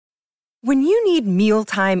When you need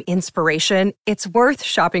mealtime inspiration, it's worth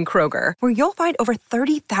shopping Kroger, where you'll find over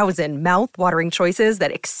 30,000 mouth-watering choices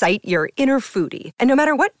that excite your inner foodie. And no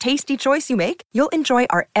matter what tasty choice you make, you'll enjoy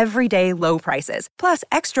our everyday low prices, plus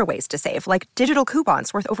extra ways to save, like digital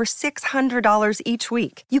coupons worth over $600 each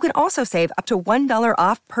week. You can also save up to $1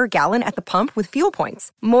 off per gallon at the pump with fuel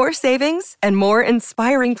points. More savings and more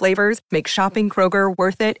inspiring flavors make shopping Kroger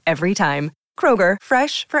worth it every time. Kroger,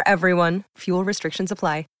 fresh for everyone. Fuel restrictions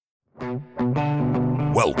apply.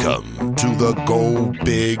 Welcome to the Go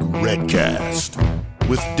Big Redcast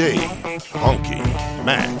with Dave, Honky,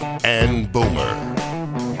 Mac, and Boomer.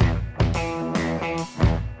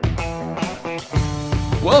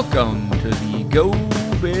 Welcome to the Go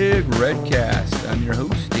Big Redcast. I'm your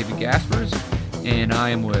host, David Gaspers, and I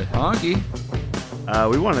am with Honky.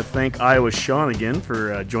 We want to thank Iowa Sean again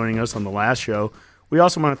for joining us on the last show. We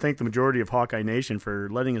also want to thank the majority of Hawkeye Nation for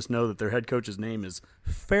letting us know that their head coach's name is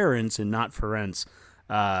Ferentz and not Ferenc.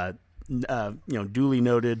 Duly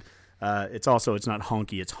noted. It's not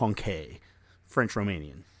Honky, it's Honke, French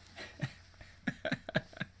Romanian.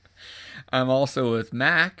 I'm also with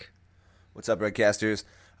Mac. What's up, Redcasters?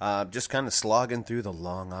 Just kind of slogging through the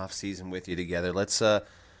long off season with you together. Let's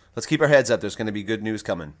keep our heads up. There's going to be good news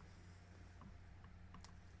coming.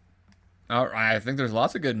 All right, I think there's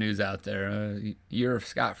lots of good news out there. Year of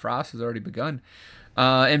Scott Frost has already begun.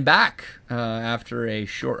 And back after a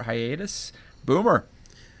short hiatus, Boomer.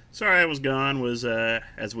 Sorry I was gone.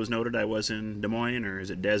 As was noted, I was in Des Moines, or is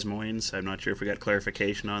it Des Moines? I'm not sure if we got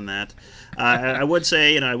clarification on that. I would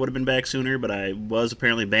say, I would have been back sooner, but I was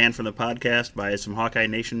apparently banned from the podcast by some Hawkeye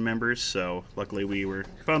Nation members, so luckily we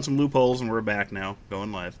found some loopholes, and we're back now,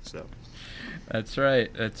 going live, so... That's right.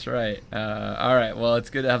 All right, well, it's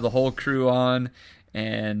good to have the whole crew on,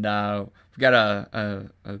 and we've got a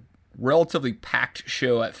relatively packed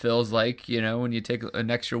show, it feels like. When you take an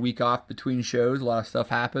extra week off between shows, a lot of stuff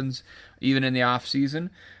happens, even in the off season.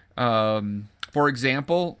 For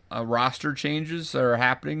example, roster changes are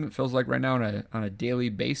happening, it feels like right now on a daily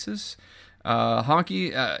basis.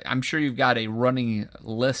 Honky, I'm sure you've got a running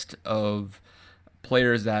list of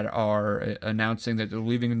players that are announcing that they're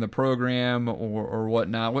leaving the program or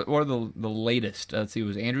whatnot. What are the latest? Let's see, it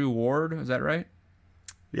was Andrew Ward, is that right?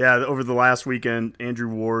 Yeah, over the last weekend, Andrew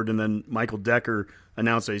Ward and then Michael Decker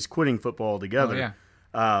announced that he's quitting football altogether.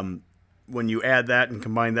 Oh, yeah. When you add that and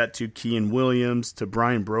combine that to Kean Williams, to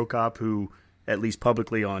Brian Brokop, who at least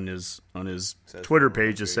publicly on his Twitter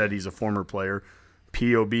page has said he's a former player,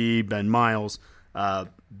 POB, Ben Miles,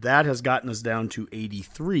 that has gotten us down to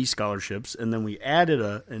 83 scholarships, and then we added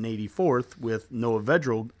an 84th with Noah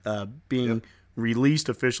Vedral being released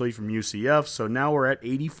officially from UCF. So now we're at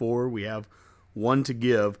 84. We have one to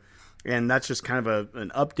give, and that's just kind of an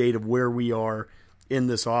update of where we are in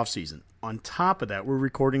this offseason. On top of that, we're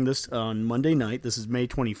recording this on Monday night. This is May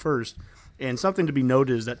 21st, and something to be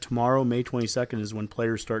noted is that tomorrow, May 22nd, is when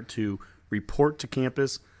players start to report to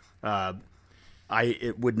campus.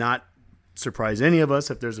 It would not surprise any of us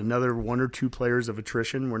if there's another one or two players of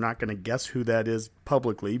attrition. We're not going to guess who that is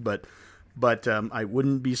publicly, but I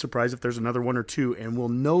wouldn't be surprised if there's another one or two, and we'll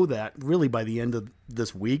know that really by the end of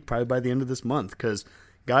this week, probably by the end of this month, because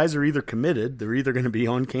guys are either committed, they're either going to be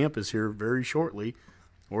on campus here very shortly,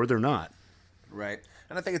 or they're not. Right,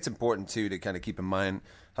 and I think it's important, too, to kind of keep in mind,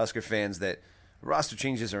 Husker fans, that roster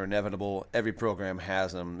changes are inevitable. Every program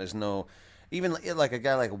has them. There's no, even like a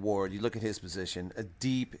guy like Ward, you look at his position, a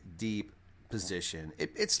deep position.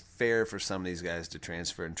 It's fair for some of these guys to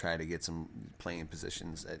transfer and try to get some playing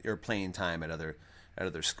positions or playing time at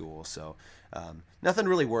other schools. So nothing to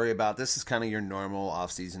really worry about. This is kind of your normal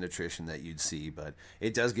off-season attrition that you'd see, but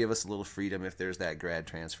it does give us a little freedom if there's that grad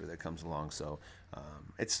transfer that comes along. So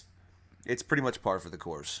it's pretty much par for the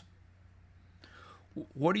course.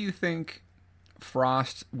 What do you think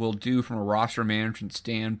Frost will do from a roster management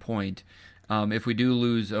standpoint if we do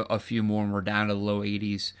lose a few more and we're down to the low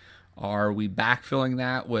 80s? Are we backfilling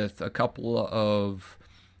that with a couple of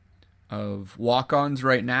walk-ons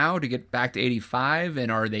right now to get back to 85? And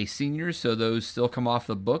are they seniors, so those still come off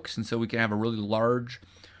the books, and so we can have a really large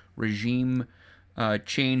regime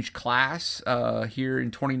change class here in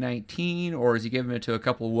 2019? Or is he giving it to a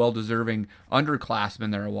couple of well-deserving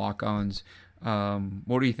underclassmen that are walk-ons?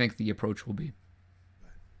 What do you think the approach will be?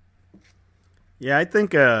 Yeah, I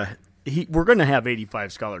think we're going to have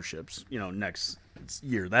 85 scholarships, next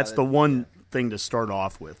year. That's the one thing to start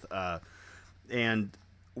off with. And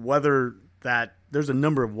whether that – there's a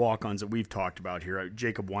number of walk-ons that we've talked about here.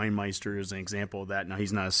 Jacob Weinmeister is an example of that. Now,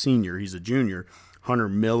 he's not a senior. He's a junior. Hunter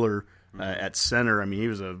Miller, at center. I mean, he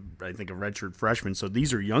was I think a redshirt freshman. So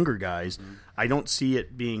these are younger guys. I don't see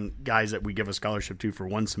it being guys that we give a scholarship to for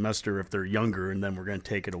one semester if they're younger, and then we're going to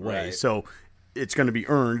take it away. Right. So it's going to be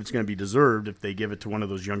earned. It's going to be deserved if they give it to one of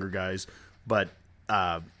those younger guys. But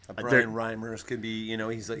Brian Reimers could be,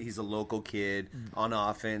 he's a local kid on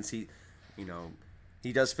offense. He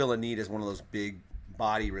does fill a need as one of those big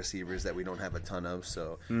body receivers that we don't have a ton of.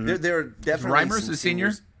 So there are definitely Reimers some a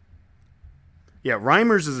senior? seniors. Yeah,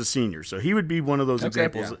 Reimers is a senior, so he would be one of those Okay.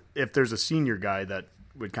 examples. If there's a senior guy that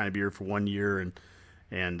would kind of be here for 1 year and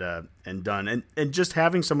done, and just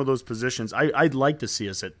having some of those positions, I'd like to see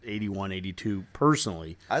us at 81, 82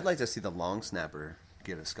 personally. I'd like to see the long snapper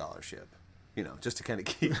get a scholarship. Just to kind of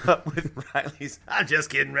keep up with Riley's. I'm just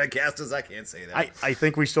kidding, Redcasters. I can't say that. I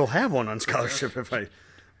think we still have one on scholarship if I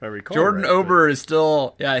recall. Jordan right, Ober is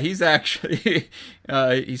still, he's actually,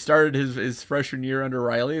 he started his freshman year under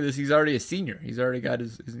Riley. He's already a senior. He's already got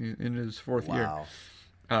in his fourth year.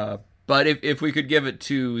 But if we could give it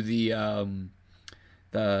to the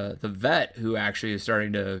vet who actually is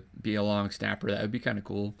starting to be a long snapper, that would be kind of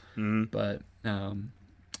cool. But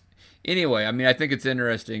anyway, I mean, I think it's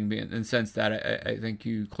interesting in the sense that I think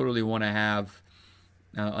you clearly want to have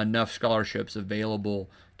enough scholarships available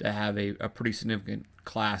to have a pretty significant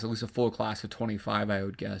class, at least a full class of 25, I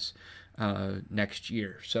would guess, next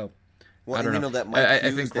year. So, I don't know. That Mike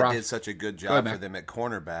Hughes think that did such a good job Mac. for them at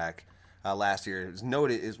cornerback last year.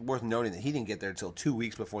 It's worth noting that he didn't get there until 2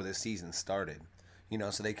 weeks before the season started.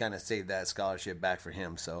 So they kind of saved that scholarship back for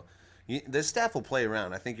him. So the staff will play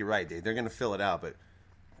around. I think you're right, Dave. They're going to fill it out, but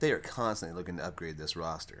they are constantly looking to upgrade this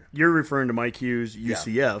roster. You're referring to Mike Hughes,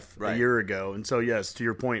 UCF, right. a year ago. And so, yes, to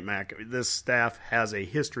your point, Mac, this staff has a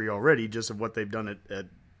history already just of what they've done at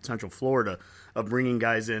Central Florida of bringing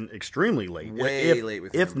guys in extremely late. Late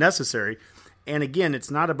with if him. necessary. And again, it's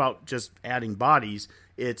not about just adding bodies.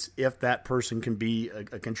 It's if that person can be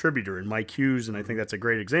a contributor. And Mike Hughes, and I think that's a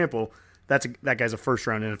great example, that guy's a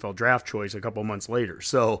first-round NFL draft choice a couple months later.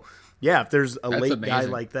 So, yeah, if there's a late guy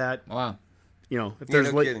like that. Wow. If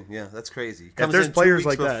there's no kidding. Yeah, that's crazy. If Comes there's in 2 players weeks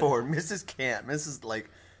like that. before, misses camp, misses like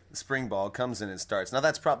spring ball, comes in and starts. Now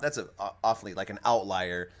that's awfully like an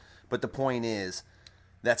outlier, but the point is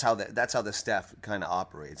that's how the staff kind of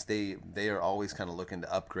operates. They are always kind of looking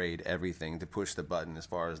to upgrade everything, to push the button as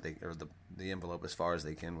far as the envelope as far as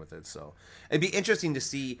they can with it. So it'd be interesting to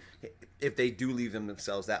see if they do leave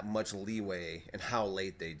themselves that much leeway and how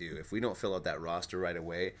late they do. If we don't fill out that roster right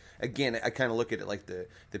away, again, I kind of look at it like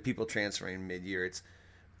the people transferring mid-year.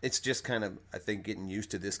 It's just kind of, I think, getting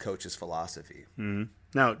used to this coach's philosophy. Mm-hmm.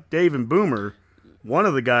 Now, Dave and Boomer, one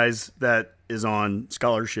of the guys that is on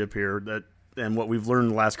scholarship here, and what we've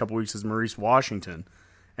learned the last couple of weeks is Maurice Washington.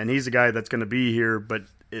 And he's a guy that's going to be here, but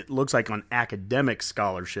it looks like on academic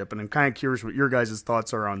scholarship. And I'm kind of curious what your guys'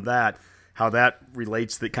 thoughts are on that, how that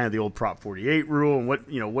relates to the old Prop 48 rule, and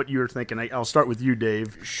what you're thinking. I'll start with you,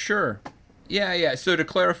 Dave. Sure. Yeah. So to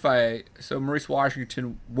clarify, Maurice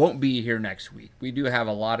Washington won't be here next week. We do have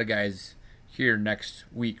a lot of guys here next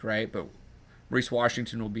week, right? But Maurice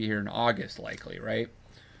Washington will be here in August, likely, right?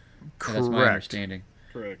 Correct. That's my understanding.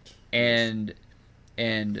 Correct. And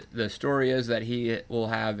the story is that he will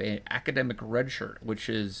have an academic red shirt, which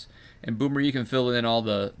is, and Boomer, you can fill in all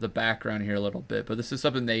the background here a little bit, but this is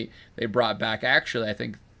something they brought back, actually, I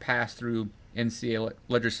think passed through NCAA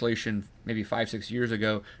legislation maybe 5-6 years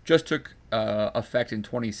ago, just took effect in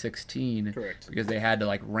 2016. Correct. Because they had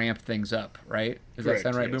to ramp things up, right? Does Correct,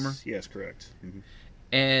 that sound right, yes. Boomer? Yes, correct. Mm-hmm.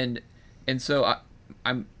 And so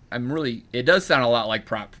I'm really, it does sound a lot like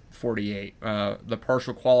Prop 48, the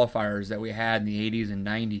partial qualifiers that we had in the 80s and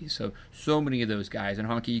 90s. So many of those guys, and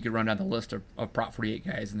Honky, you could run down the list of Prop 48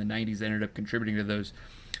 guys in the 90s that ended up contributing to those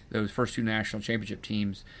first two national championship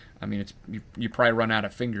teams. I mean, you probably run out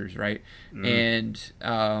of fingers, right? Mm.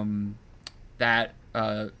 And that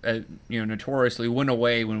notoriously went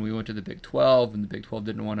away when we went to the Big 12, and the Big 12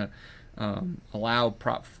 didn't want to allow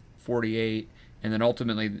Prop 48, and then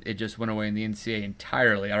ultimately it just went away in the NCAA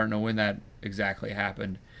entirely. I don't know when that exactly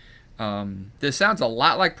happened. This sounds a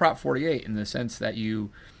lot like Prop 48 in the sense that you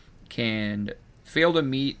can fail to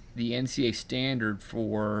meet the NCAA standard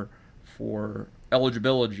for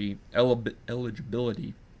eligibility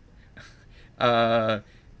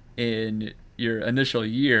in your initial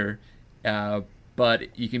year,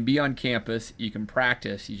 but you can be on campus, you can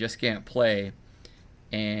practice, you just can't play.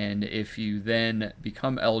 And if you then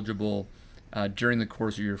become eligible during the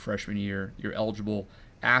course of your freshman year, you're eligible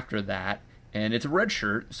after that. And it's a red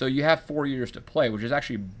shirt, so you have 4 years to play, which is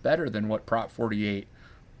actually better than what Prop 48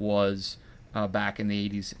 was back in the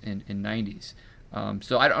 80s and 90s.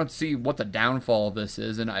 So I don't see what the downfall of this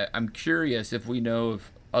is, and I'm curious if we know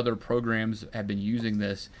other programs have been using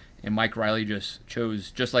this, and Mike Riley just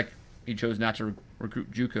like he chose not to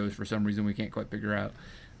recruit JUCOs for some reason we can't quite figure out.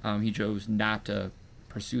 He chose not to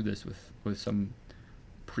pursue this with some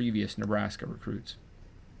previous Nebraska recruits.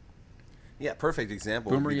 Yeah, perfect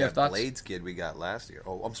example. Boomer, you have thoughts? Blades kid we got last year.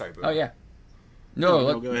 Oh, I'm sorry, Boomer. Oh, yeah.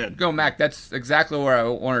 No, go ahead. Go, Mac. That's exactly where I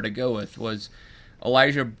wanted to go with was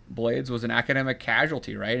Elijah Blades was an academic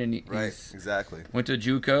casualty, right? And Right, exactly. Went to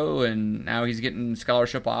JUCO, and now he's getting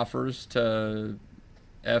scholarship offers to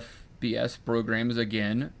FBS programs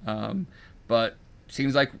again. But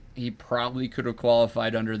seems like he probably could have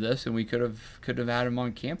qualified under this, and we could have had him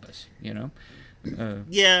on campus, you know?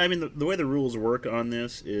 Yeah, I mean, the way the rules work on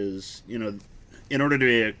this is, you know, in order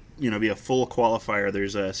to be a full qualifier,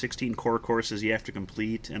 there's 16 core courses you have to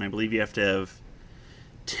complete, and I believe you have to have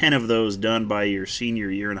 10 of those done by your senior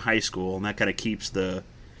year in high school, and that kind of keeps the,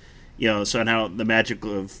 somehow the magic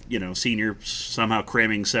of, senior somehow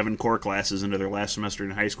cramming 7 core classes into their last semester in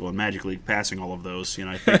high school and magically passing all of those.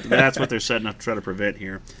 I think that's what they're setting up to try to prevent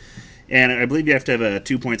here. And I believe you have to have a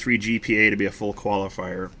 2.3 GPA to be a full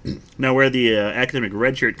qualifier. Now, where the academic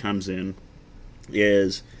redshirt comes in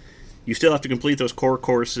is you still have to complete those core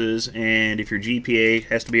courses, and if your GPA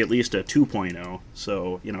has to be at least a 2.0.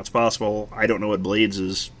 So, it's possible. I don't know what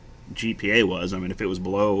Blades' GPA was. I mean, if it was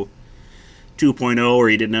below 2.0 or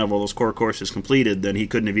he didn't have all those core courses completed, then he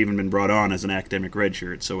couldn't have even been brought on as an academic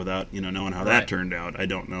redshirt. So without, knowing how that turned out, I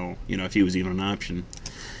don't know, if he was even an option.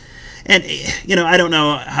 And, I don't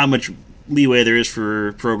know how much leeway there is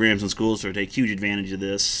for programs and schools to take huge advantage of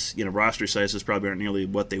this. Roster sizes probably aren't nearly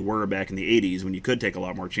what they were back in the 80s when you could take a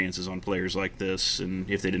lot more chances on players like this. And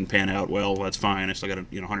if they didn't pan out, well, that's fine. I still got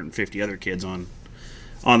 150 other kids on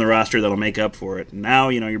the roster that'll make up for it. Now,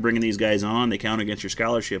 you're bringing these guys on. They count against your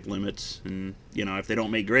scholarship limits. And, if they don't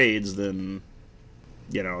make grades, then,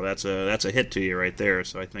 that's a hit to you right there.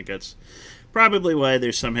 So I think that's probably why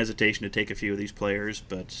there's some hesitation to take a few of these players,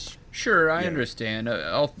 but... Sure, I understand.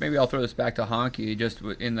 Maybe I'll throw this back to Honky just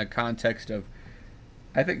in the context of,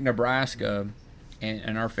 I think Nebraska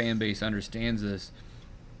and our fan base understands this.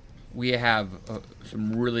 We have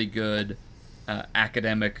some really good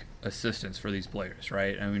academic assistance for these players,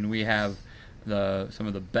 right? I mean, we have some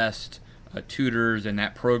of the best tutors in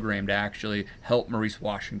that program to actually help Maurice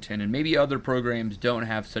Washington, and maybe other programs don't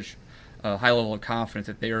have such a high level of confidence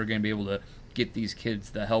that they are going to be able to get these kids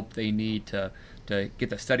the help they need to get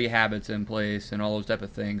the study habits in place and all those type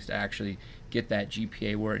of things to actually get that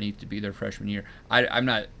GPA where it needs to be their freshman year. I'm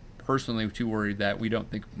not personally too worried that we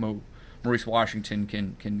don't think Maurice Washington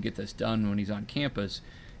can get this done when he's on campus.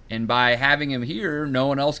 And by having him here, no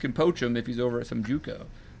one else can poach him if he's over at some JUCO.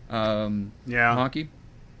 Honky?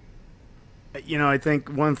 I think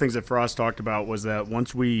one of the things that Frost talked about was that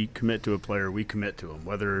once we commit to a player, we commit to him.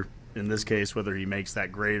 Whether, in this case, whether he makes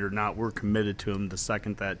that grade or not, we're committed to him the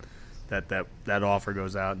second that offer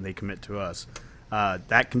goes out and they commit to us.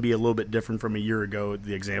 That can be a little bit different from a year ago,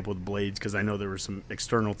 the example of the Blades, because I know there were some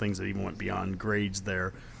external things that even went beyond grades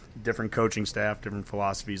there, different coaching staff, different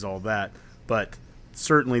philosophies, all that. But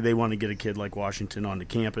certainly they want to get a kid like Washington onto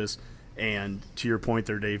campus. And to your point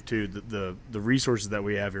there, Dave, too, the resources that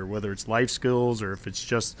we have here, whether it's life skills or if it's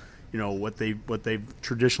just what they've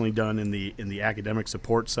traditionally done in the academic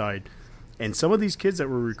support side. And some of these kids that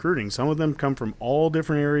we're recruiting, some of them come from all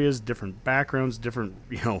different areas, different backgrounds, different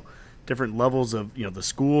levels of the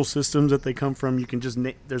school systems that they come from. You can just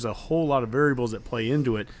there's a whole lot of variables that play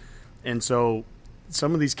into it, and so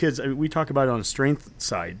some of these kids, we talk about it on the strength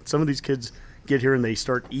side. Some of these kids get here and they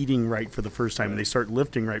start eating right for the first time, and they start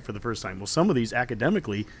lifting right for the first time. Well, some of these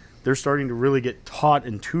academically, they're starting to really get taught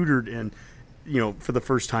and tutored and for the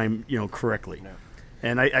first time correctly. No.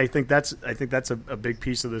 And I think that's a big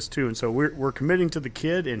piece of this too. And so we're committing to the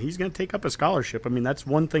kid, and he's going to take up a scholarship. I mean, that's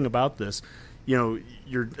one thing about this.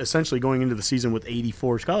 You're essentially going into the season with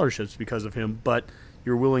 84 scholarships because of him, but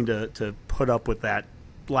you're willing to put up with that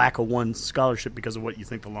lack of one scholarship because of what you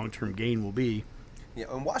think the long-term gain will be. Yeah,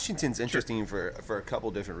 and Washington's interesting for a couple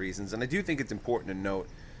different reasons, and I do think it's important to note,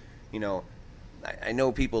 I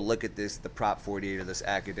know people look at this, the Prop 48 or this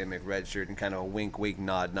academic redshirt, and kind of a wink, wink,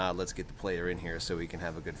 nod, let's get the player in here so we can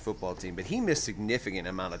have a good football team. But he missed significant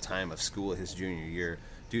amount of time of school his junior year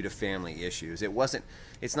due to family issues.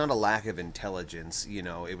 It's not a lack of intelligence,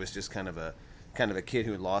 it was just kind of a kid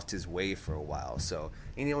who lost his way for a while. So,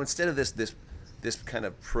 instead of this kind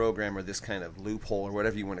of program or this kind of loophole or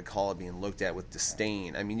whatever you want to call it being looked at with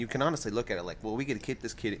disdain, I mean, you can honestly look at it like, well, we get to get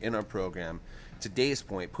this kid in our program. To Dave's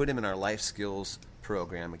point, put him in our life skills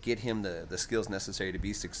program, get him the skills necessary to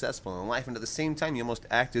be successful in life, and at the same time, you almost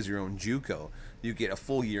act as your own JUCO. You get a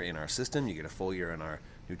full year in our system, you get a full year in our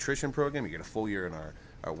nutrition program, you get a full year in our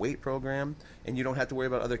our weight program, and you don't have to worry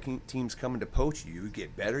about other teams coming to poach you. You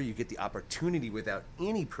get better. You get the opportunity without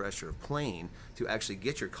any pressure of playing to actually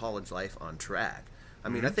get your college life on track. I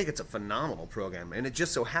mean, I think it's a phenomenal program, and it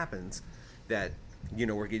just so happens that, you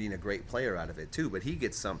know, we're getting a great player out of it too, but he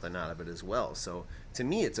gets something out of it as well. So to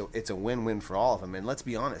me, it's a win-win for all of them. And let's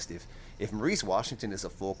be honest, if Maurice Washington is a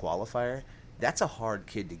full qualifier, that's a hard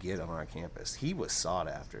kid to get on our campus. He was sought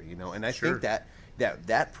after, you know, and I think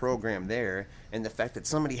that program there, and the fact that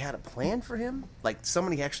somebody had a plan for him, like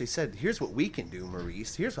somebody actually said, here's what we can do,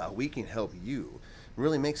 Maurice, here's how we can help you,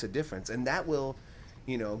 really makes a difference. And that will,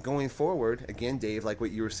 you know, going forward, again, Dave, like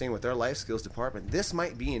what you were saying with our life skills department, this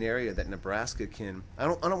might be an area that Nebraska can, I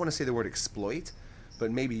don't want to say the word exploit,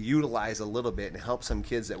 but maybe utilize a little bit and help some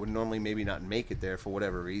kids that would normally maybe not make it there for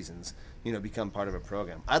whatever reasons, you know, become part of a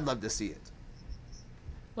program. I'd love to see it.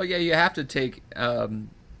 Well, yeah, you have to take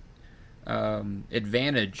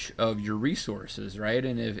advantage of your resources, right?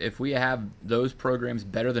 And if we have those programs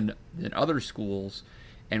better than other schools,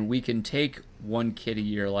 and we can take one kid a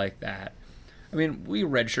year like that, I mean, we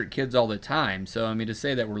redshirt kids all the time. So, I mean, to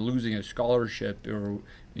say that we're losing a scholarship or,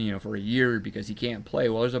 you know, for a year because he can't play,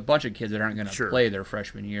 well, there's a bunch of kids that aren't going to play their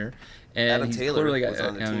freshman year. And Adam Taylor was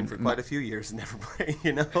on the team for quite a few years and never played,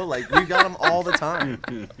 you know? Like, we got him all the time.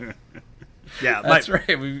 Yeah, that's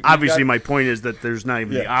right. Obviously, my point is that there's not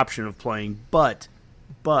even the option of playing, but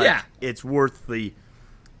yeah, it's worth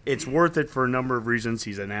it for a number of reasons.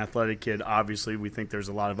 He's an athletic kid. Obviously, we think there's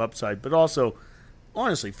a lot of upside, but also,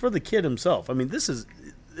 honestly, for the kid himself. I mean, this is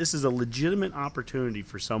a legitimate opportunity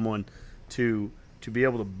for someone to be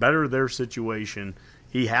able to better their situation.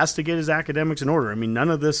 He has to get his academics in order. I mean, none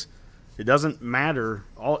of this. It doesn't matter.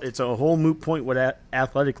 It's a whole moot point what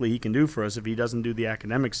athletically he can do for us if he doesn't do the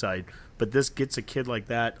academic side. But this gets a kid like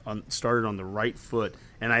that started on the right foot,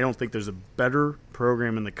 and I don't think there's a better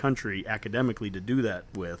program in the country academically to do that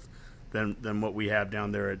with than what we have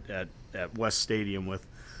down there at West Stadium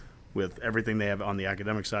with everything they have on the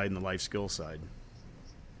academic side and the life skills side.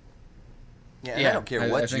 Yeah, and I don't care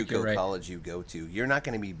what college you go to. You're not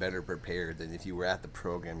going to be better prepared than if you were at the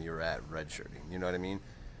program you were at redshirting. You know what I mean?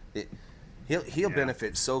 He'll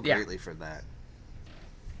benefit so greatly for that.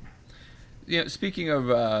 You know, speaking of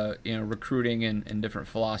recruiting and different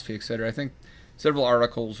philosophy, et cetera, I think several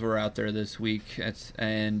articles were out there this week,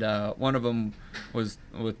 and one of them was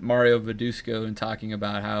with Mario Verduzco and talking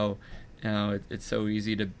about how it's so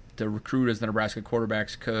easy to recruit as the Nebraska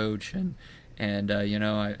quarterbacks coach, and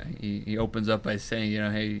he opens up by saying,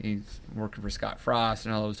 hey, he's working for Scott Frost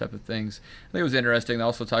and all those type of things. I think it was interesting.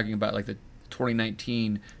 Also talking about like the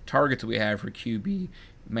 2019 targets we have for QB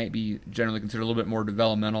might be generally considered a little bit more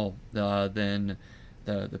developmental than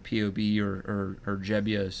the POB or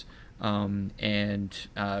Jebia's, and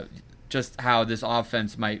just how this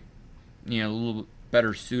offense might, a little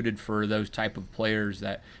better suited for those type of players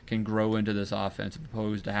that can grow into this offense, as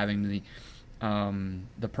opposed to having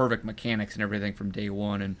the perfect mechanics and everything from day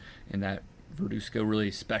one, and that Verduzco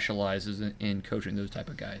really specializes in coaching those type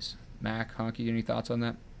of guys. Mac, Honky, any thoughts on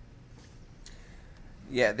that?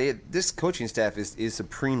 Yeah, this coaching staff is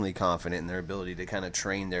supremely confident in their ability to kind of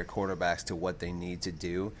train their quarterbacks to what they need to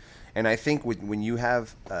do. And I think when you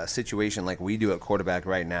have a situation like we do at quarterback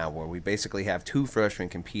right now, where we basically have two freshmen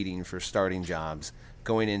competing for starting jobs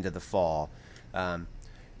going into the fall,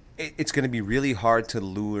 it's going to be really hard to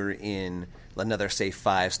lure in another, say,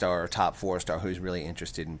 5-star or top 4-star who's really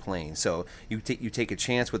interested in playing. So you take a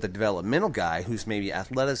chance with a developmental guy whose maybe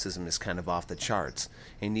athleticism is kind of off the charts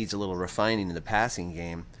and needs a little refining in the passing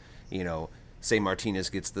game. Say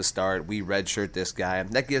Martinez gets the start, we redshirt this guy.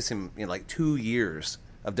 That gives him like 2 years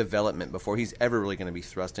of development before he's ever really going to be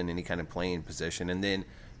thrust in any kind of playing position. And then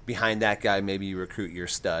behind that guy, maybe you recruit your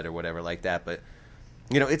stud or whatever like that. But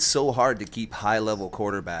it's so hard to keep high-level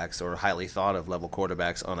quarterbacks or highly thought-of level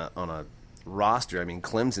quarterbacks on a roster. I mean,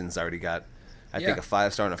 Clemson's already got, I think, a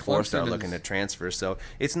 5-star and a 4-star looking to transfer. So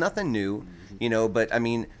it's nothing new, But I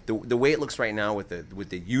mean, the way it looks right now with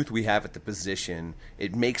the youth we have at the position,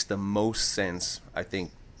 it makes the most sense, I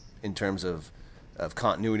think, in terms of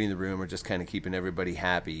continuity in the room or just kind of keeping everybody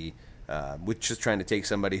happy. With just trying to take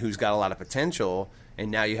somebody who's got a lot of potential, and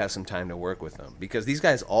now you have some time to work with them. Because these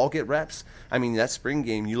guys all get reps. I mean, that spring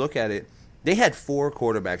game, you look at it, they had 4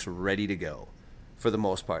 quarterbacks ready to go for the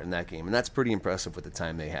most part in that game, and that's pretty impressive with the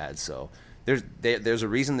time they had. So there's a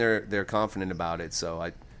reason they're confident about it.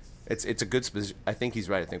 So it's a good position. I think he's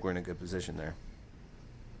right. I think we're in a good position there.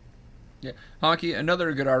 Yeah, Honky,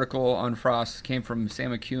 another good article on Frost came from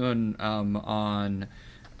Sam McEwen on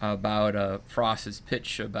about Frost's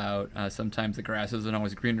pitch about sometimes the grass isn't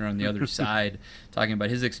always greener on the other side, talking about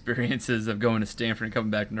his experiences of going to Stanford and coming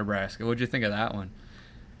back to Nebraska. What did you think of that one?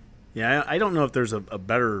 Yeah, I don't know if there's a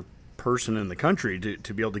better person in the country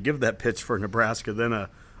to be able to give that pitch for Nebraska than a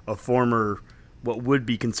former, what would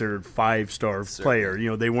be considered 5-star player. You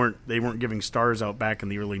know, they weren't giving stars out back in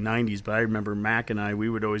the early 90s, but I remember Mac and we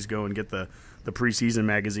would always go and get the preseason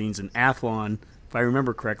magazines, and Athlon, if I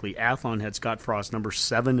remember correctly, Athlon had Scott Frost number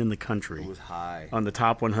 7 in the country. It was high. On the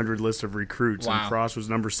top 100 list of recruits, Wow. and Frost was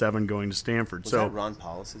number 7 going to Stanford. Was that Ron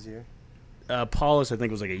Paulus' year? Paulus, I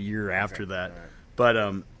think, was like a year after that.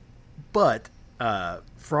 Right. But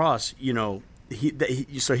Frost, you know,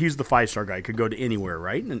 so he's the 5-star guy, could go to anywhere,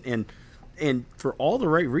 right? And for all the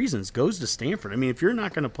right reasons, goes to Stanford. I mean, if you're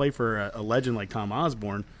not going to play for a legend like Tom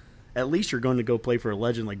Osborne, at least you're going to go play for a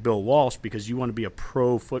legend like Bill Walsh, because you want to be a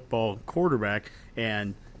pro football quarterback.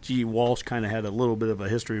 And Walsh kind of had a little bit of a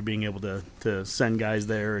history of being able to send guys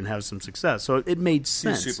there and have some success. So it made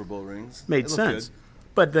sense. 2 Super Bowl rings. Made It looked sense. good.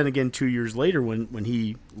 But then again, 2 years later, when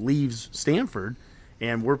he leaves Stanford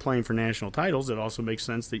and we're playing for national titles, it also makes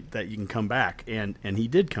sense that you can come back. And he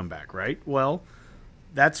did come back, right? Well,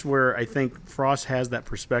 that's where I think Frost has that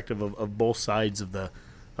perspective of both sides of the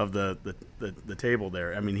table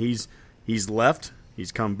there. I mean, he's left,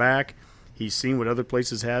 he's come back, he's seen what other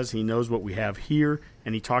places has, he knows what we have here,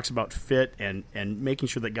 and he talks about fit and making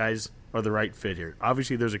sure that guys are the right fit here.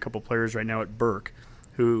 Obviously, there's a couple players right now at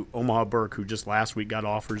Omaha Burke, who just last week got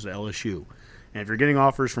offers to LSU. And if you're getting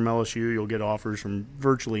offers from LSU, you'll get offers from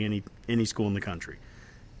virtually any school in the country.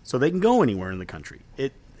 So they can go anywhere in the country.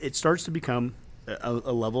 It starts to become a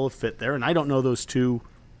level of fit there, and I don't know those two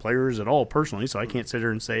players at all personally, so I can't sit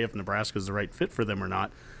here and say if Nebraska is the right fit for them or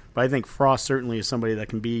not. But I think Frost certainly is somebody that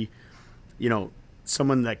can be, you know,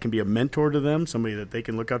 someone that can be a mentor to them, somebody that they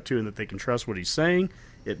can look up to and that they can trust what he's saying.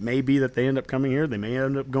 It may be that they end up coming here, they may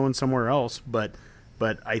end up going somewhere else, but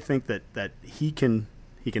I think that he can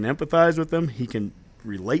empathize with them, he can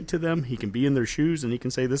relate to them, he can be in their shoes, and he can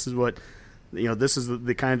say, this is what, you know, this is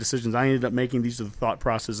the kind of decisions I ended up making, these are the thought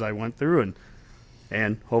processes I went through,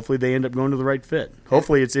 and hopefully they end up going to the right fit.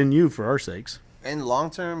 Hopefully it's in you for our sakes. And long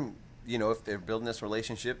term, you know, if they're building this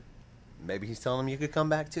relationship, maybe he's telling them you could come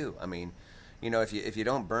back too. I mean, you know, if you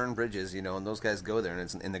don't burn bridges, you know, and those guys go there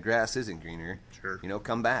and the grass isn't greener, sure, you know,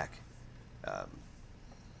 come back.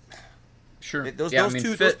 Sure. Those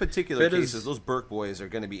particular cases, those Burke boys are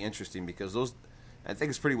going to be interesting because those, I think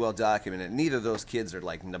it's pretty well documented. Neither of those kids are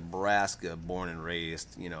like Nebraska born and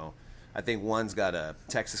raised. You know, I think one's got a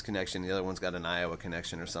Texas connection, the other one's got an Iowa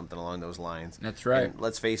connection or something along those lines. That's right. And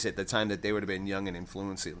let's face it, the time that they would have been young and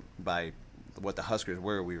influenced by what the Huskers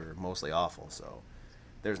were, we were mostly awful. So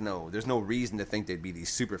there's no reason to think they'd be these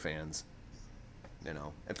super fans. You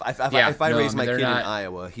know, if I raised my kid in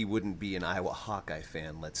Iowa, he wouldn't be an Iowa Hawkeye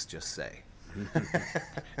fan. Let's just say.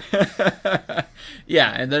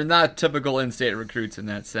 Yeah, and they're not typical in-state recruits in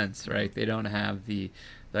that sense, right? They don't have the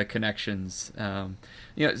connections.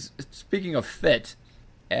 You know, speaking of fit,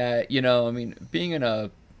 you know, I mean, being in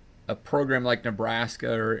a program like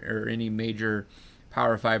Nebraska or any major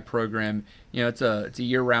Power 5 program, you know, it's a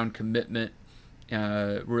year-round commitment.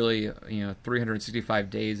 Really, you know, 365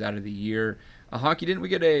 days out of the year. Honky, didn't we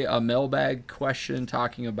get a mailbag question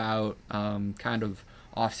talking about kind of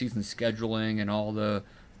off-season scheduling and all the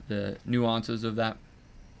nuances of that?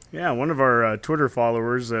 Yeah, one of our Twitter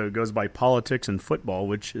followers goes by Politics and Football,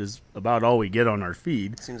 which is about all we get on our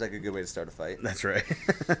feed. Seems like a good way to start a fight. That's right.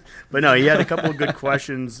 But no, he had a couple of good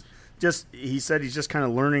questions. He said he's just kind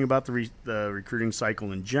of learning about the recruiting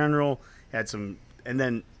cycle in general. Had some, and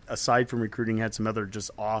then aside from recruiting, had some other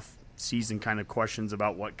just off-season kind of questions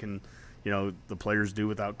about what can, you know, the players do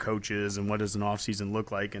without coaches and what does an off-season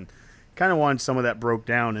look like, and kind of wanted some of that broke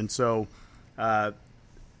down. And so,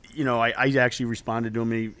 you know, I actually responded to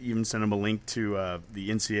him. He even sent him a link to the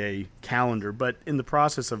NCAA calendar. But in the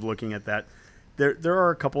process of looking at that, there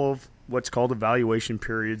are a couple of what's called evaluation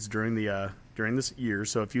periods during this year.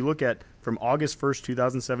 So if you look at from August 1st,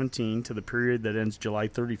 2017 to the period that ends July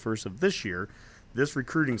 31st of this year, this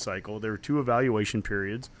recruiting cycle, there were 2 evaluation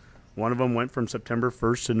periods. One of them went from September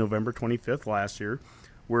 1st to November 25th last year.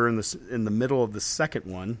 We're in the middle of the second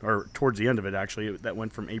one, or towards the end of it, actually, that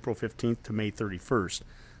went from April 15th to May 31st.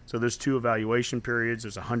 So there's 2 evaluation periods.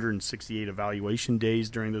 There's 168 evaluation days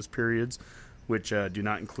during those periods, which do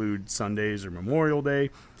not include Sundays or Memorial Day.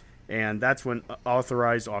 And that's when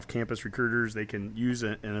authorized off-campus recruiters, they can use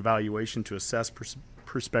an evaluation to assess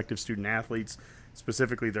prospective student athletes,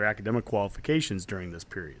 specifically their academic qualifications during this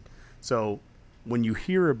period. So when you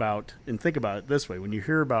hear about, and think about it this way, when you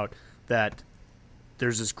hear about that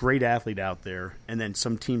there's this great athlete out there and then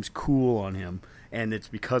some teams cool on him and it's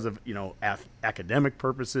because of, you know, academic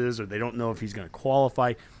purposes, or they don't know if he's going to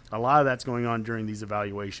qualify, a lot of that's going on during these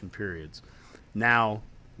evaluation periods. Now,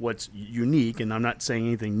 what's unique, and I'm not saying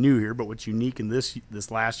anything new here, but what's unique in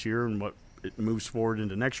this last year and what it moves forward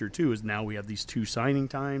into next year too is now we have these 2 signing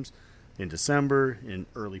times in December, in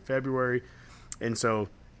early February, and so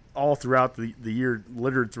all throughout the year,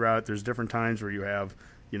 littered throughout, there's different times where you have,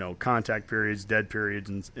 contact periods, dead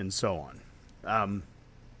periods, and so on.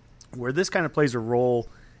 Where this kind of plays a role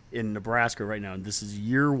in Nebraska right now, and this is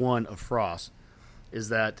year 1 of Frost, is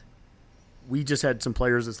that we just had some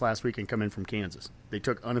players this last weekend come in from Kansas. They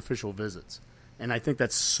took unofficial visits. And I think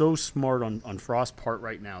that's so smart on Frost's part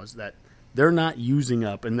right now is that they're not using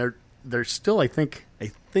up, and they're still, I think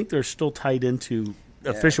they're still tied into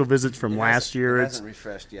official visits from last year. It hasn't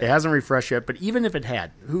refreshed yet. It hasn't refreshed yet, but even if it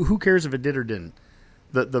had, who cares if it did or didn't?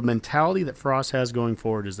 The mentality that Frost has going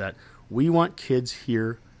forward is that we want kids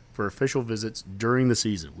here for official visits during the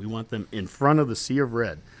season. We want them in front of the sea of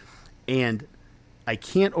red. And I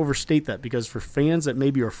can't overstate that, because for fans that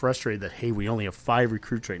maybe are frustrated that, hey, we only have 5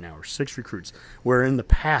 recruits right now or 6 recruits, where in the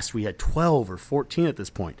past we had 12 or 14 at this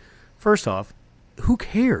point. First off, who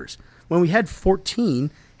cares? When we had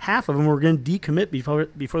 14, half of them were going to decommit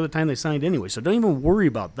before the time they signed anyway. So don't even worry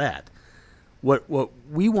about that. What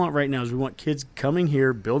we want right now is we want kids coming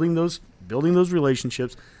here, building those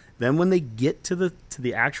relationships. Then when they get to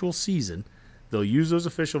the actual season, they'll use those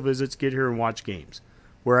official visits, get here and watch games.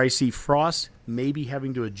 Where I see Frost maybe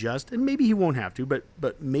having to adjust, and maybe he won't have to,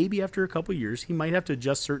 but maybe after a couple of years he might have to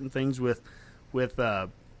adjust certain things with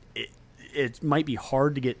it might be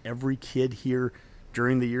hard to get every kid here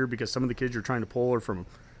during the year, because some of the kids you're trying to pull are from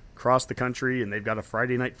across the country and they've got a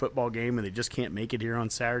Friday night football game and they just can't make it here on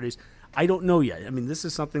Saturdays. I don't know yet. I mean, this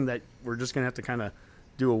is something that we're just going to have to kind of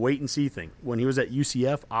do a wait and see thing. When he was at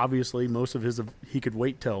UCF, obviously most of he could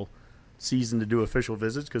wait till season to do official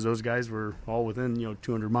visits because those guys were all within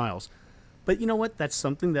 200 miles. But you know what? That's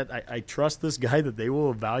something that I trust this guy that they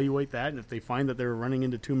will evaluate that, and if they find that they're running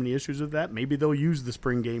into too many issues with that, maybe they'll use the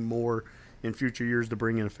spring game more in future years to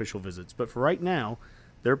bring in official visits. But for right now,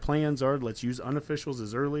 their plans are, let's use unofficials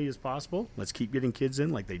as early as possible. Let's keep getting kids in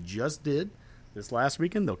like they just did this last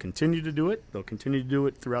weekend. They'll continue to do it. They'll continue to do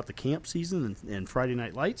it throughout the camp season and Friday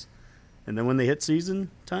night lights. And then when they hit season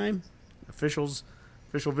time, official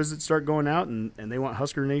visits start going out, and they want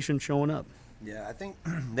Husker Nation showing up. Yeah, I think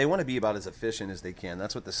they want to be about as efficient as they can.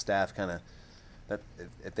 That's what the staff kind of – that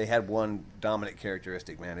if they had one dominant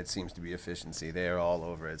characteristic, man, it seems to be efficiency. They are all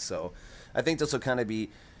over it. So I think this will kind of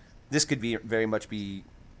be – this could be very much be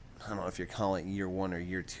 – I don't know if you're calling it year 1 or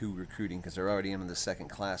year 2 recruiting, because they're already in the second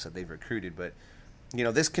class that they've recruited. But,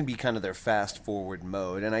 this can be kind of their fast-forward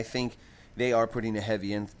mode. And I think – they are putting a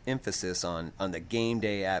heavy emphasis on the game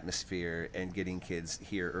day atmosphere and getting kids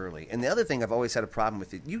here early. And the other thing I've always had a problem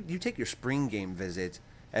with it, you take your spring game visit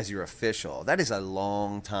as your official. That is a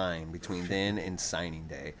long time between then and signing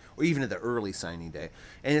day, or even at the early signing day.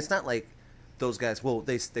 And it's not like those guys, well,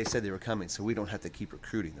 they said they were coming, so we don't have to keep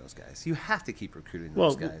recruiting those guys. You have to keep recruiting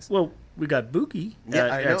those guys. Well, we got Buki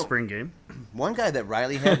at spring game. One guy that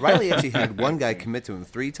Riley actually had one guy commit to him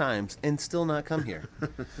 3 times and still not come here.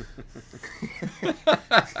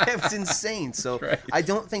 That was insane. So right. I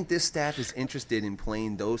don't think this staff is interested in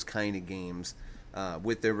playing those kind of games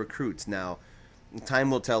with their recruits. Now,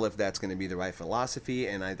 time will tell if that's going to be the right philosophy,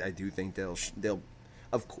 and I do think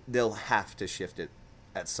they'll have to shift it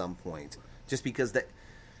at some point. Just because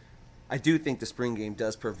I do think the spring game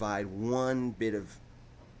does provide one bit of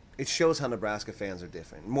 – it shows how Nebraska fans are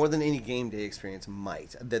different. More than any game day experience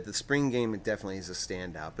might. That the spring game definitely is a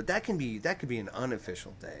standout. But that could be an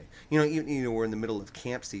unofficial day. We're in the middle of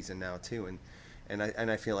camp season now too, and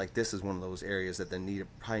I feel like this is one of those areas that they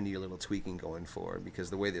probably need a little tweaking going forward, because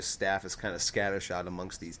the way this staff is kind of scattershot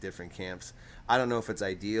amongst these different camps, I don't know if it's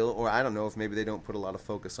ideal, or I don't know if maybe they don't put a lot of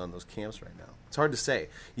focus on those camps right now. It's hard to say.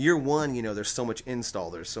 Year 1, there's so much install,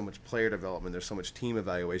 there's so much player development, there's so much team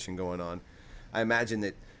evaluation going on. I imagine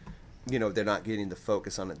that, they're not getting the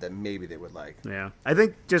focus on it that maybe they would like. Yeah, I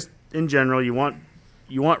think just in general, you want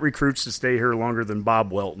recruits to stay here longer than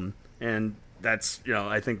Bob Welton, and that's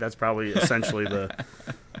I think that's probably essentially the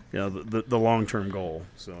long-term goal.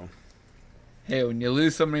 So, hey, when you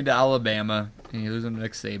lose somebody to Alabama and you lose them to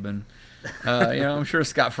Nick Saban, I'm sure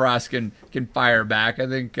Scott Frost can fire back. I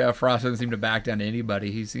think Frost doesn't seem to back down to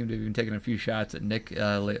anybody. He seemed to have been taking a few shots at Nick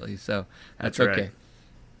lately, so that's okay. Right.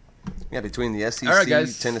 Yeah, between the SEC, right,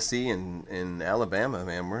 guys. Tennessee, and Alabama,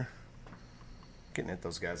 man, we're getting at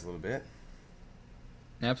those guys a little bit.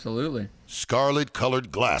 Absolutely.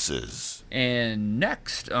 Scarlet-colored glasses. And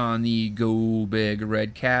next on the Go Big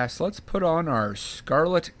Red Cast, let's put on our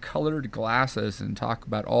scarlet-colored glasses and talk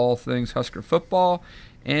about all things Husker football,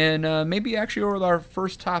 and maybe actually over our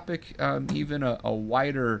first topic, even a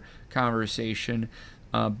wider conversation.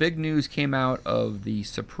 Big news came out of the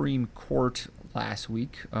Supreme Court last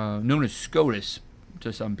week, known as SCOTUS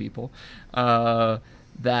to some people,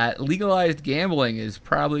 that legalized gambling is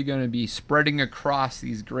probably going to be spreading across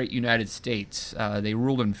these great United States. They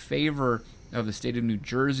ruled in favor of the state of New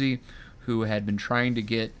Jersey, who had been trying to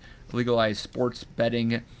get legalized sports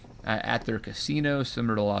betting at their casinos,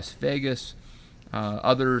 similar to Las Vegas.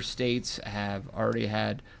 Other states have already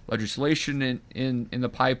had legislation in the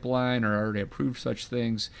pipeline or already approved such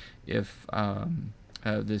things if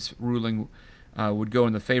this ruling would go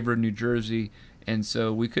in the favor of New Jersey. And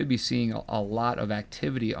so we could be seeing a lot of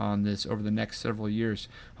activity on this over the next several years.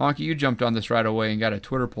 Honky, you jumped on this right away and got a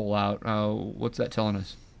Twitter poll out. What's that telling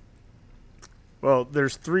us? Well,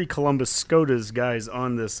 there's 3 Columbus SCOTUS guys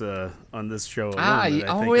on this show.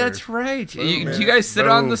 That's right. Do you guys sit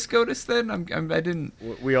on the SCOTUS then? I didn't.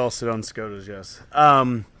 We all sit on SCOTUS, yes.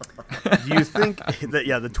 Do you think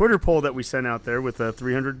that, the Twitter poll that we sent out there with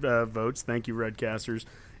 300 votes, thank you, Redcasters,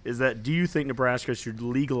 is that do you think Nebraska should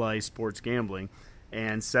legalize sports gambling?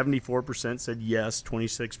 And 74% said yes,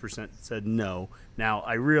 26% said no. Now,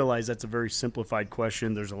 I realize that's a very simplified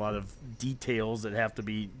question. There's a lot of details that have to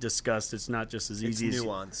be discussed. It's not just as easy as... It's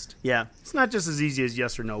nuanced. Yeah, it's not just as easy as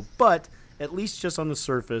yes or no. But at least just on the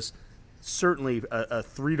surface, certainly a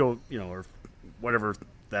 3 to, or whatever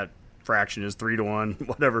that fraction is, 3 to 1,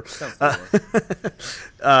 whatever.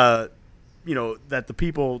 That the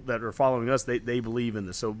people that are following us, they believe in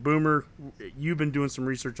this. So, Boomer, you've been doing some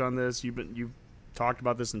research on this. You've talked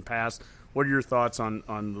about this in the past. What are your thoughts on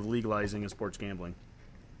the legalizing of sports gambling?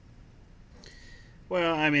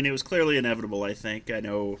 Well, I mean, it was clearly inevitable, I think. I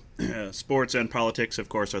know sports and politics, of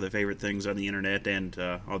course, are the favorite things on the internet and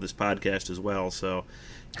on this podcast as well. So,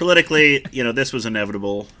 politically, this was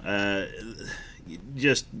inevitable.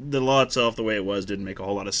 Just the law itself, the way it was, didn't make a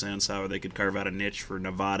whole lot of sense. How they could carve out a niche for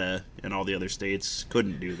Nevada and all the other states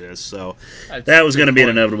couldn't do this. So that was going to be an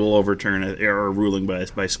inevitable overturn or ruling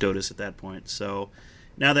by SCOTUS at that point. So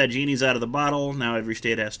now that genie's out of the bottle, now every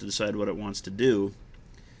state has to decide what it wants to do.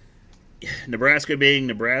 Nebraska being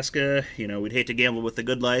Nebraska, we'd hate to gamble with the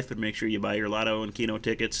good life, but make sure you buy your lotto and Keno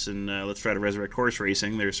tickets, and let's try to resurrect horse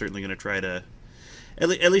racing. They're certainly going to try to...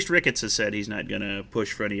 At least Ricketts has said he's not going to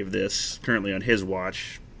push for any of this currently on his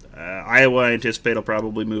watch. Iowa, I anticipate, will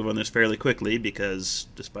probably move on this fairly quickly because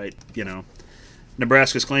despite,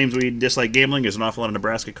 Nebraska's claims we dislike gambling, there's an awful lot of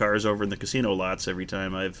Nebraska cars over in the casino lots every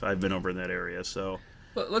time I've been over in that area. So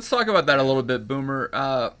let's talk about that a little bit,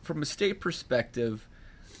 Boomer. From a state perspective,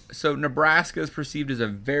 so Nebraska is perceived as a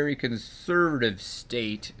very conservative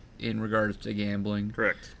state in regards to gambling.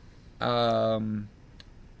 Correct. Are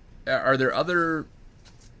there other...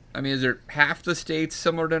 is there half the states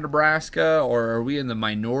similar to Nebraska, or are we in the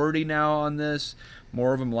minority now on this?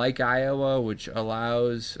 More of them like Iowa, which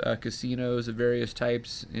allows casinos of various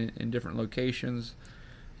types in different locations.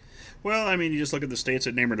 Well, you just look at the states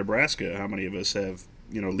that name Nebraska. How many of us have,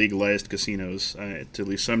 legalized casinos to at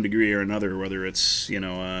least some degree or another, whether it's,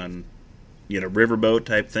 on, riverboat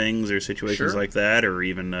type things or situations like that, or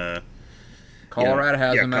even... Colorado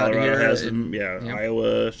has them out here. Colorado has them,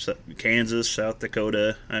 Iowa, Kansas, South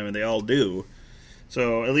Dakota. They all do.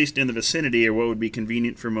 So at least in the vicinity, or what would be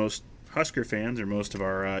convenient for most Husker fans or most of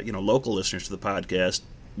our local listeners to the podcast,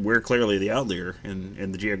 we're clearly the outlier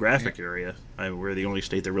in the geographic area. We're the only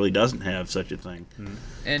state that really doesn't have such a thing. Mm-hmm.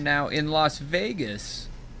 And now in Las Vegas,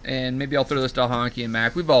 and maybe I'll throw this to Honky and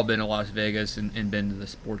Mac, we've all been to Las Vegas and been to the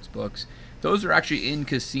sports books. Those are actually in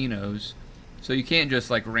casinos. So you can't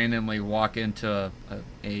just randomly walk into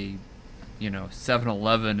a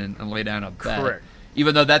 7-Eleven and lay down a bet. Correct.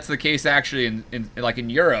 Even though that's the case actually in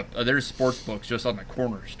Europe, there's sports books just on the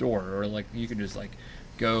corner store, or you can just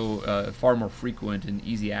go far more frequent and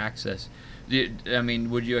easy access.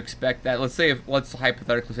 Would you expect that? Let's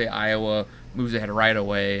hypothetically say Iowa moves ahead right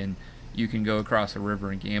away and you can go across the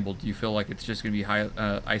river and gamble. Do you feel like it's just going to be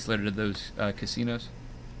isolated to those casinos?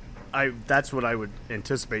 That's what I would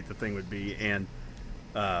anticipate the thing would be, and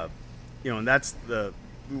and that's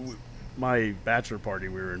my bachelor party.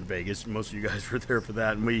 We were in Vegas. Most of you guys were there for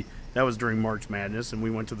that, and that was during March Madness, and we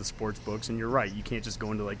went to the sports books. And you're right, you can't just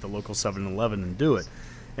go into the local 7-Eleven and do it.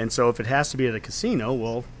 And so if it has to be at a casino,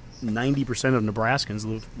 well, 90% of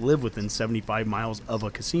Nebraskans live within 75 miles of a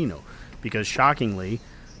casino, because shockingly,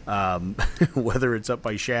 whether it's up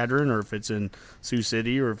by Shadron or if it's in Sioux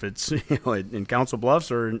City or if it's in Council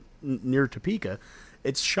Bluffs or near Topeka,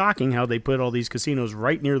 it's shocking how they put all these casinos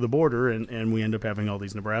right near the border, and we end up having all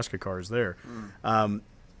these Nebraska cars there.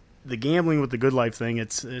 The gambling with the Good Life thing,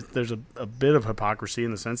 there's a bit of hypocrisy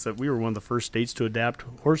in the sense that we were one of the first states to adapt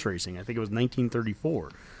horse racing. I think it was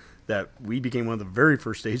 1934 that we became one of the very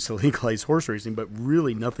first states to legalize horse racing, but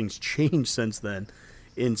really nothing's changed since then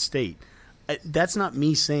in state. That's not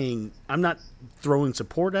me saying, I'm not throwing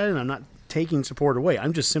support at it, and I'm not taking support away.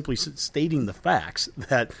 I'm just simply stating the facts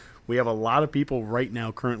that we have a lot of people right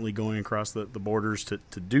now currently going across the borders to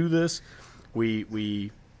do this.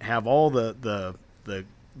 We have all the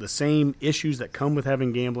same issues that come with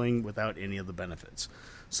having gambling without any of the benefits.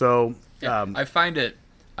 So I would find it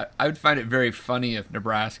very funny if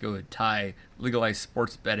Nebraska would tie legalized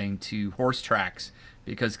sports betting to horse tracks,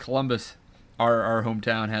 because Columbus, our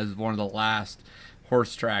hometown, has one of the last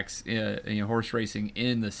horse tracks, horse racing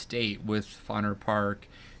in the state, with Fauner Park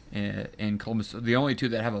and Columbus, the only two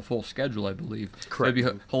that have a full schedule, I believe. Correct.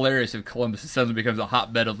 It'd be hilarious if Columbus suddenly becomes a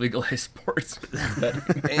hotbed of legalized sports.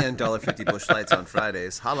 And $1.50 Busch Lights on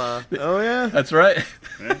Fridays. Holla. Oh yeah, That's right.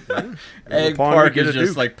 Egg Park is just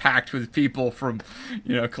Duke. like packed with people from,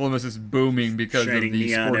 Columbus is booming because Shining of the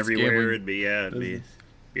neon sports everywhere. gambling. It'd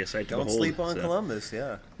be a sight to Don't behold. sleep on so. Columbus,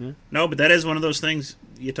 yeah. No, but that is one of those things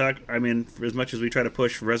you talk. I mean, for as much as we try to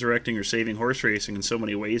push resurrecting or saving horse racing in so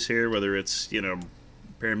many ways here, whether it's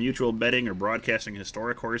pari-mutuel betting or broadcasting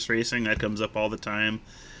historic horse racing, that comes up all the time.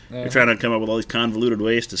 They're trying to come up with all these convoluted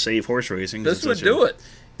ways to save horse racing. This would do it.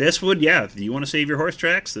 This would, yeah. If you want to save your horse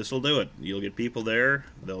tracks, this will do it. You'll get people there.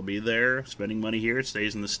 They'll be there spending money here. It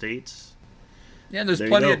stays in the States. Yeah, there's There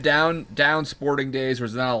you plenty go. of down sporting days where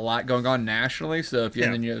there's not a lot going on nationally. So if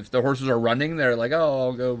Yeah. if the horses are running, they're like, oh,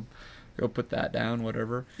 I'll go put that down,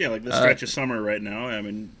 whatever. Yeah, like the stretch of summer right now. I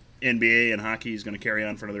mean, NBA and hockey is going to carry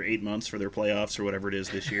on for another 8 months for their playoffs or whatever it is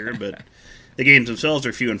this year. But the games themselves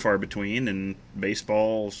are few and far between. And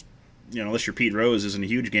baseball, unless you're Pete Rose, isn't a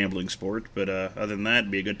huge gambling sport. But other than that,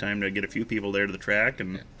 it'd be a good time to get a few people there to the track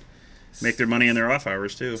and make their money in their off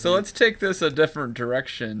hours too. So let's take this a different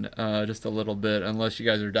direction just a little bit, unless you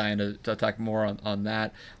guys are dying to talk more on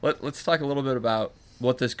that. Let's talk a little bit about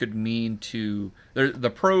what this could mean to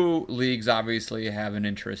the pro leagues. Obviously have an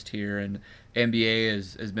interest here, and NBA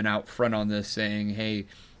has been out front on this, saying, hey,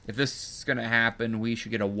 if this is going to happen, we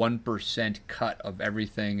should get a 1% cut of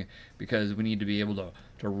everything, because we need to be able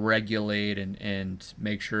to regulate and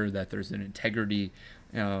make sure that there's an integrity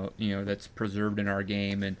that's preserved in our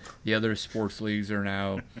game. And the other sports leagues are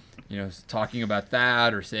now talking about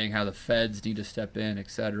that, or saying how the feds need to step in,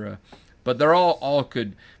 etc. But they're all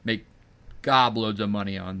could make gobloads of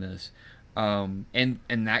money on this. And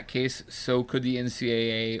in that case, so could the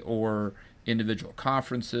NCAA or individual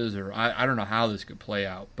conferences, or I don't know how this could play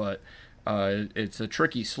out, but it's a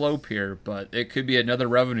tricky slope here, but it could be another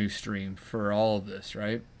revenue stream for all of this,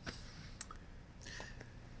 right?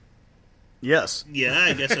 yes. Yeah,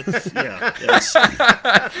 I guess it's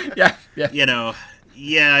Yeah.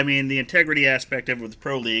 Yeah, I mean, the integrity aspect of it with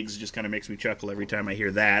pro leagues just kind of makes me chuckle every time I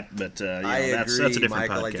hear that. But I that's agree, a different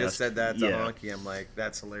Michael. podcast. I just said that to Yeah. Honky. I'm like,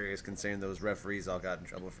 that's hilarious, considering those referees all got in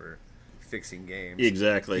trouble for fixing games.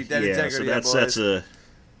 Exactly. Keep that Yeah, so integrity up, that's boys. a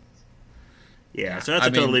so that's I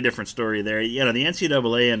a mean- totally different story there. The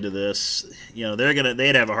NCAA end of this,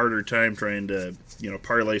 they'd have a harder time trying to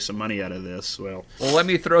parlay some money out of this. Well, Let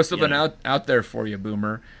me throw something Yeah. out there for you,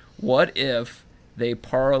 Boomer. What if they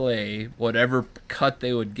parlay whatever cut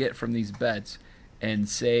they would get from these bets, and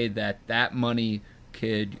say that money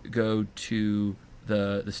could go to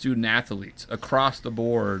the student athletes across the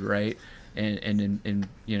board, right? And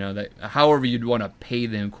that however you'd want to pay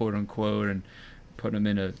them, quote unquote, and put them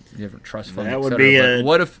in a different trust fund. That et would cetera. be But a-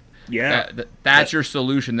 what if yeah. that's your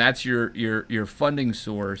solution? That's your funding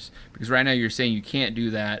source, because right now you're saying you can't do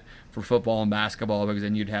that for football and basketball, because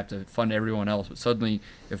then you'd have to fund everyone else. But suddenly,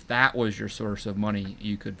 if that was your source of money,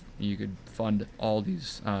 you could fund all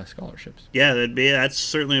these scholarships. Yeah, that's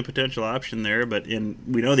certainly a potential option there. But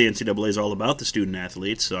we know the NCAA is all about the student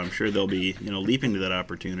athletes, so I'm sure they'll be leaping to that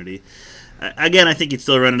opportunity. Again, I think you'd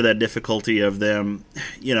still run into that difficulty of them.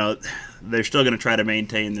 They're still going to try to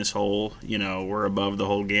maintain this whole we're above the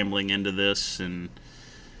whole gambling end of this, and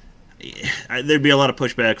there'd be a lot of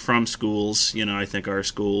pushback from schools. I think our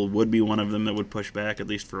school would be one of them that would push back, at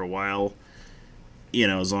least for a while.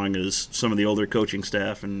 As long as some of the older coaching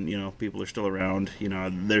staff and people are still around,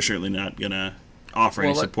 they're certainly not going to offer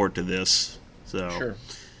any Well, support to this. So Sure.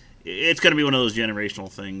 it's going to be one of those generational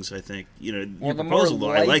things. I think your Well, the proposal,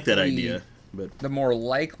 more though, I like that likely- idea. But The more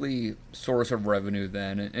likely source of revenue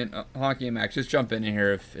then, and Honky and Max, just jump in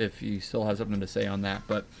here if you still have something to say on that,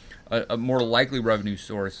 but a more likely revenue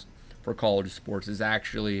source for college sports is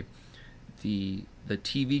actually the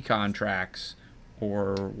TV contracts,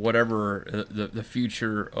 or whatever the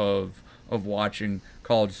future of watching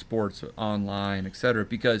college sports online, etc.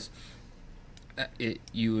 Because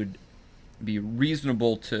you would be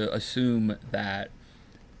reasonable to assume that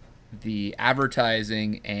the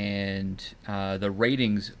advertising and the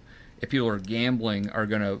ratings, if people are gambling, are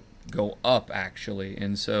going to go up actually.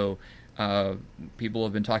 And so people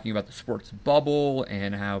have been talking about the sports bubble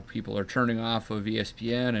and how people are turning off of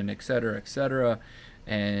ESPN and et cetera,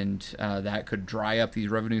 and that could dry up these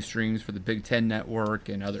revenue streams for the Big Ten Network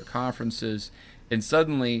and other conferences. And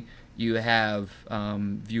suddenly you have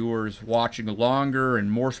viewers watching longer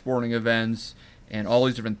and more sporting events and all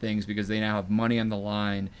these different things because they now have money on the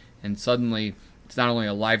line. And suddenly it's not only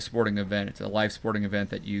a live sporting event, it's a live sporting event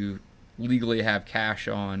that you legally have cash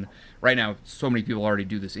on. Right now, so many people already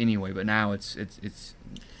do this anyway, but now it's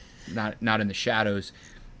not in the shadows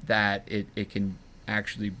that it can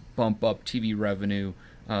actually bump up TV revenue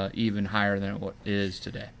even higher than what it is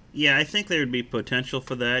today. Yeah, I think there would be potential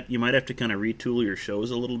for that. You might have to kind of retool your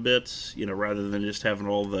shows a little bit, rather than just having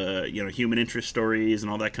all the, human interest stories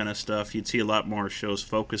and all that kind of stuff. You'd see a lot more shows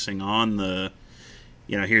focusing on the,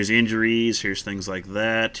 here's injuries, here's things like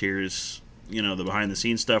that, here's, the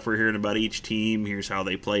behind-the-scenes stuff we're hearing about each team, here's how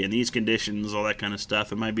they play in these conditions, all that kind of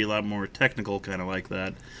stuff. It might be a lot more technical, kind of like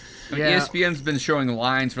that. Yeah. ESPN's been showing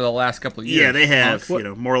lines for the last couple of years. Yeah, they have.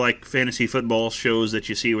 More like fantasy football shows that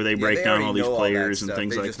you see where they break down all these players and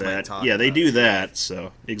things like that. Yeah, they do that.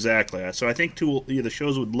 So exactly. So I think the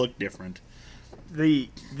shows would look different. The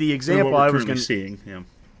example I was going to seeing.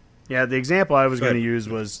 Yeah, the example I was going to use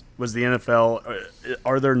was the NFL.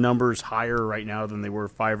 Are their numbers higher right now than they were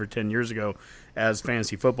 5 or 10 years ago as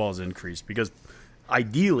fantasy football has increased? Because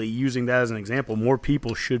ideally, using that as an example, more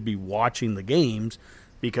people should be watching the games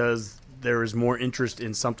because there is more interest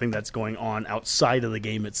in something that's going on outside of the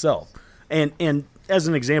game itself. And as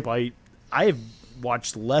an example, I have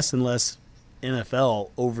watched less and less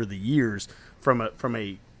NFL over the years from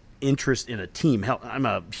a interest in a team. Hell, I'm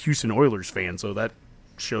a Houston Oilers fan, so that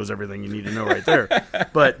shows everything you need to know right there.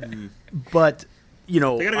 But they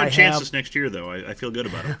got a good chance this next year, though. I feel good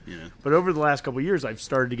about it. Yeah. But over the last couple of years, I've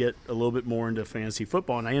started to get a little bit more into fantasy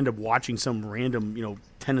football, and I end up watching some random,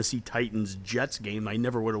 Tennessee Titans Jets game I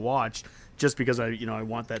never would have watched just because I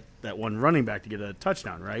want that one running back to get a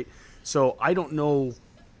touchdown, right? So I don't know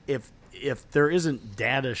if there isn't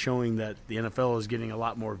data showing that the NFL is getting a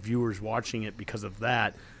lot more viewers watching it because of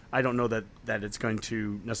that. I don't know that it's going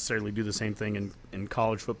to necessarily do the same thing in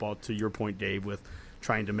college football, to your point, Dave, with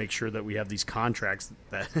trying to make sure that we have these contracts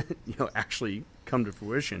that actually come to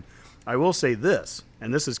fruition. I will say this,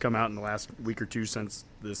 and this has come out in the last week or two since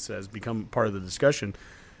this has become part of the discussion.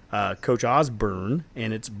 Coach Osborne,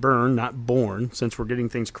 and it's Burn, not Born, since we're getting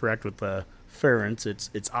things correct with the Ferentz,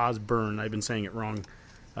 it's Osborne. I've been saying it wrong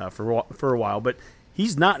for a while, but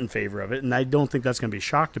he's not in favor of it, and I don't think that's going to be a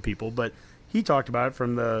shock to people. But he talked about it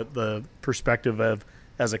from the perspective of,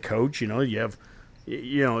 as a coach, you have,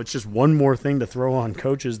 it's just one more thing to throw on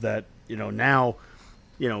coaches that, now,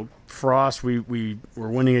 Frost, we were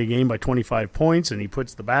winning a game by 25 points and he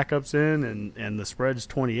puts the backups in and the spread's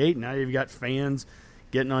 28. Now you've got fans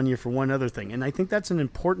getting on you for one other thing. And I think that's an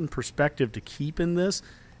important perspective to keep in this,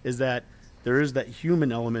 is that there is that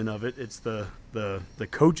human element of it. It's the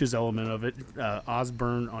coach's element of it.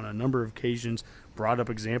 Osborne on a number of occasions brought up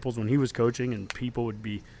examples when he was coaching and people would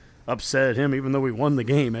be upset at him even though we won the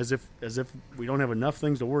game, as if we don't have enough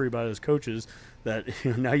things to worry about as coaches, that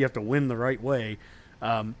now you have to win the right way.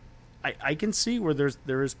 I can see where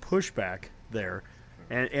there is pushback there,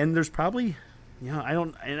 and there's probably I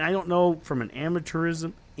don't know, from an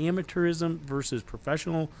amateurism versus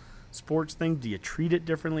professional sports thing, do you treat it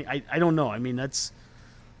differently? I don't know. I mean, it's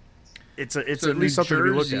so at least something to be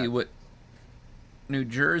looked at. New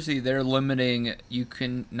Jersey, they're limiting, you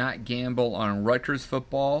can not gamble on Rutgers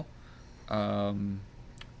football,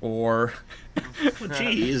 or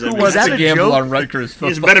geez, who wants to gamble on Rutgers football?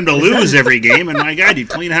 You just bet him to lose every game, and my God, you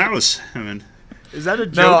clean house. I mean, is that a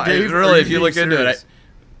joke? No, Dave, really, if you look into it,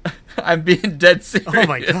 I'm being dead serious. Oh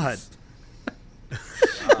my God.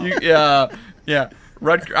 Yeah.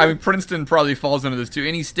 Princeton probably falls into this too.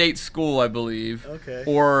 Any state school, I believe, okay,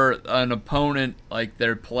 or an opponent like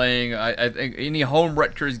they're playing. I think any home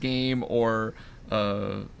Rutgers game or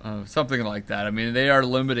something like that. I mean, they are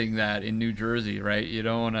limiting that in New Jersey, right? You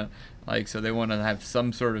don't want to so they want to have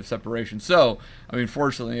some sort of separation. So, I mean,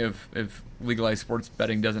 fortunately, if legalized sports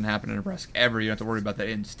betting doesn't happen in Nebraska ever, you don't have to worry about that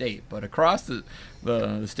in state. But across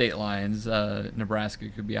the state lines, Nebraska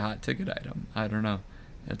could be a hot ticket item. I don't know.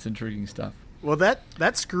 That's intriguing stuff. Well,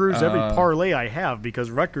 that screws every parlay I have,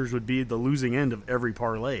 because Rutgers would be the losing end of every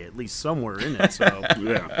parlay, at least somewhere in it. So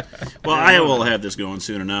yeah. Well, Iowa will have this going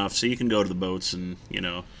soon enough, so you can go to the boats and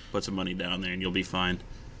put some money down there, and you'll be fine.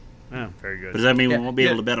 Oh, very good. But does that mean we won't be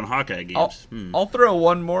able to bet on Hawkeye games? I'll throw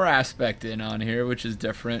one more aspect in on here, which is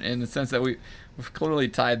different in the sense that we've clearly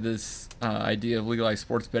tied this idea of legalized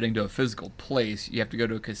sports betting to a physical place. You have to go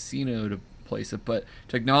to a casino to place it, but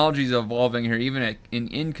technology is evolving here. Even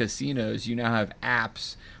in casinos, you now have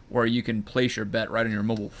apps where you can place your bet right on your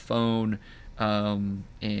mobile phone and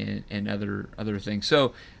other things.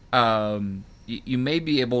 So you may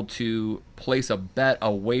be able to place a bet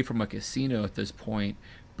away from a casino at this point,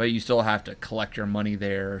 but you still have to collect your money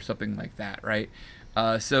there or something like that, right?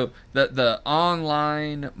 So the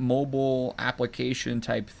online mobile application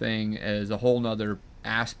type thing is a whole nother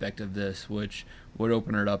aspect of this, which would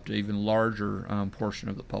open it up to even larger portion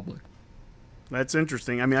of the public. That's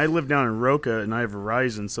interesting. I mean, I live down in Roca, and I have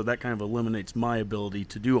Verizon, so that kind of eliminates my ability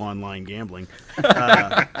to do online gambling. But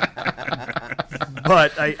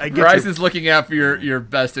I get Verizon's looking out for your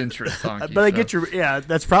best interest, Honky. But I get your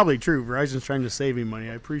that's probably true. Verizon's trying to save me money.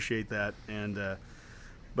 I appreciate that, and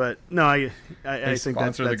but no, I think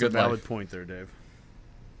that's a valid point there, Dave.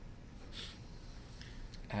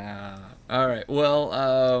 All right. Well,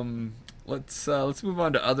 let's move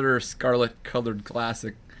on to other scarlet-colored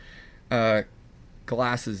glasses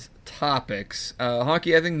topics.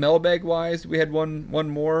 Honky, I think mailbag-wise, we had one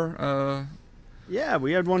more. Yeah,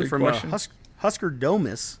 we had one from Husker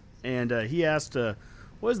Domus, and he asked,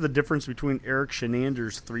 what is the difference between Eric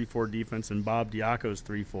Shenander's 3-4 defense and Bob Diaco's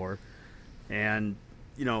 3-4? And,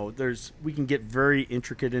 you know, we can get very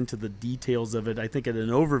intricate into the details of it. I think at an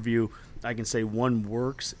overview, I can say one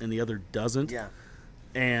works and the other doesn't. Yeah.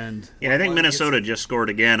 And I think Minnesota just scored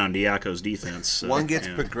again on Diaco's defense. One gets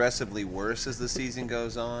progressively worse as the season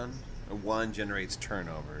goes on. One generates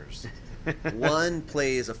turnovers. One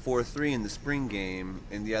plays a 4-3 in the spring game,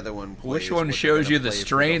 and the other one plays. Which one shows you the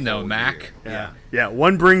strain, though, Mac? Yeah.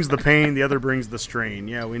 One brings the pain, the other brings the strain.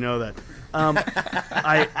 Yeah, we know that.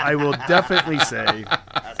 I will definitely say,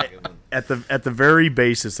 at the very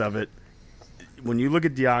basis of it, when you look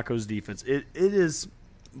at Diaco's defense, it is.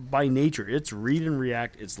 By nature, it's read and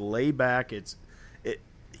react. It's lay back.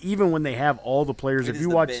 Even when they have all the players. If you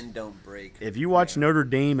watch, bend don't break. If you watch Notre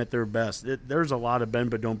Dame at their best, there's a lot of bend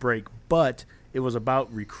but don't break. But it was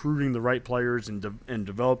about recruiting the right players and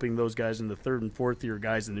developing those guys into third and fourth year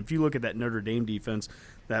guys. And if you look at that Notre Dame defense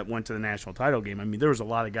that went to the national title game, I mean, there was a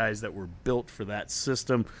lot of guys that were built for that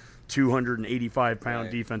system.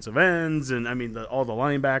 285-pound defensive ends, and I mean, all the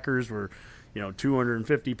linebackers were,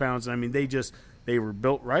 250 pounds. I mean, they were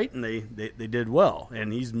built right, and they did well.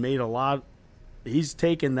 And he's made a lot. He's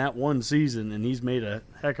taken that one season, and he's made a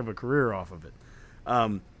heck of a career off of it.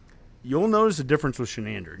 You'll notice a difference with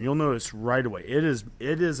Shenander. You'll notice right away. It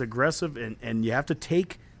is aggressive, and you have to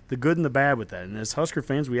take the good and the bad with that. And as Husker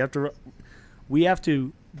fans, we have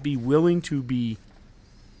to be willing to be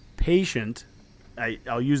patient.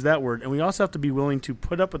 I'll use that word. And we also have to be willing to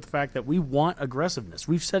put up with the fact that we want aggressiveness.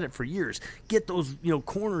 We've said it for years. Get those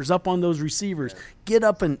corners up on those receivers. Yeah. Get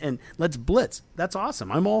up and let's blitz. That's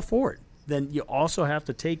awesome. I'm all for it. Then you also have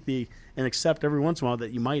to take and accept every once in a while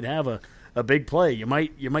that you might have a big play. You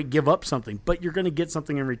might give up something, but you're going to get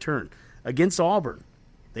something in return. Against Auburn,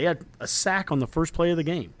 they had a sack on the first play of the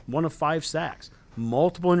game, 1 of 5 sacks,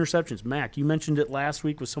 multiple interceptions. Mac, you mentioned it last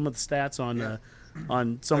week with some of the stats on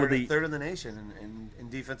some of the third in the nation in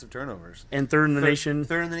defensive turnovers, and third in the nation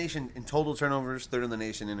in total turnovers, third in the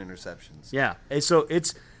nation in interceptions. Yeah, and so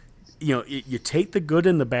it's you take the good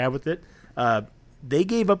and the bad with it. They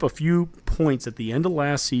gave up a few points at the end of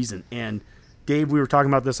last season, and Dave, we were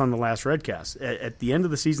talking about this on the last Redcast. At the end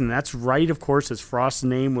of the season, that's right, of course, as Frost's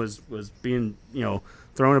name was being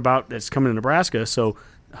thrown about that's coming to Nebraska. So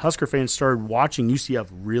Husker fans started watching UCF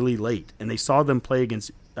really late, and they saw them play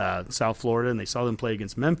against South Florida, and they saw them play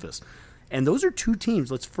against Memphis. And those are two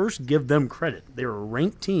teams, let's first give them credit. They were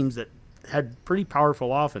ranked teams that had pretty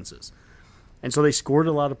powerful offenses. And so they scored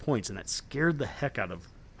a lot of points, and that scared the heck out of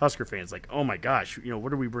Husker fans. Like, oh my gosh,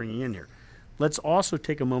 what are we bringing in here? Let's also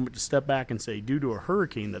take a moment to step back and say, due to a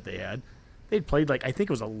hurricane that they'd played I think it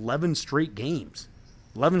was 11 straight games,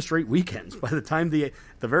 11 straight weekends. By the time the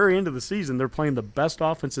very end of the season, they're playing the best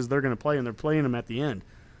offenses they're going to play, and they're playing them at the end.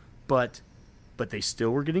 But they still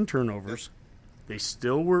were getting turnovers. They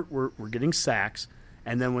still were getting sacks.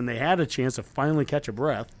 And then when they had a chance to finally catch a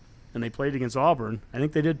breath and they played against Auburn, I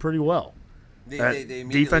think they did pretty well. They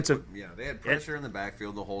defensive. They had pressure in the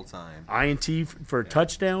backfield the whole time. INT for a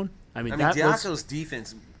touchdown. I mean Diaco's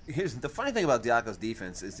defense. Here's the funny thing about Diaco's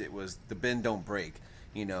defense is it was the bend don't break.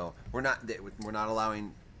 We're not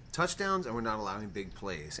allowing touchdowns and we're not allowing big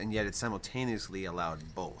plays, and yet it simultaneously allowed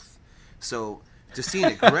both. So to see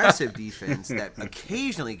an aggressive defense that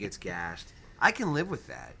occasionally gets gashed, I can live with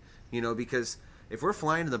that. Because if we're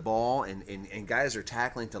flying to the ball and guys are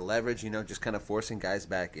tackling to leverage, just kind of forcing guys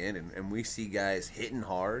back in, and we see guys hitting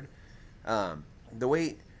hard, the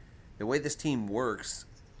way this team works,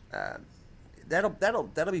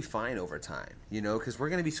 that'll be fine over time, because we're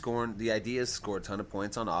going to be scoring. The idea is score a ton of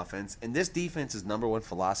points on offense, and this defense's number one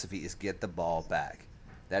philosophy is get the ball back.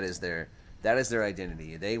 That is their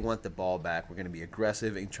identity. They want the ball back. We're going to be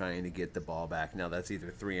aggressive in trying to get the ball back. Now that's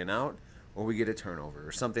either 3 and out, or we get a turnover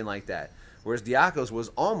or something like that. Whereas Diaco's was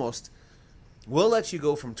almost, we'll let you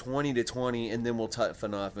go from 20 to 20, and then we'll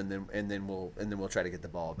toughen off, and then we'll try to get the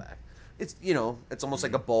ball back. It's it's almost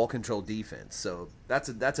like a ball control defense. So that's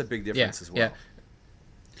a big difference as well. Yeah.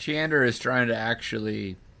 Cheander is trying to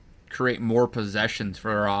actually create more possessions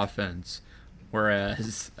for our offense,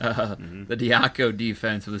 whereas the Diaco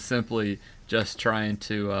defense was simply just trying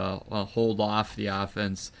to hold off the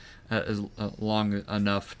offense long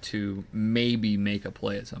enough to maybe make a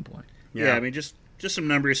play at some point. Yeah, I mean, just some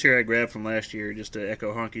numbers here I grabbed from last year, just to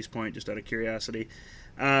echo Honky's point, just out of curiosity.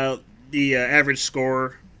 The average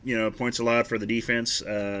score, points allowed for the defense,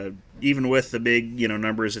 even with the big,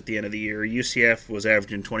 numbers at the end of the year, UCF was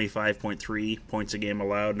averaging 25.3 points a game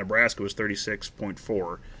allowed. Nebraska was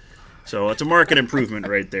 36.4. So it's a market improvement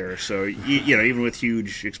right there. So, even with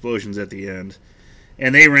huge explosions at the end.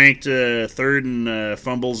 And they ranked third in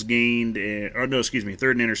fumbles gained, third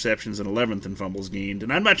in interceptions and 11th in fumbles gained.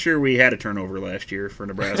 And I'm not sure we had a turnover last year for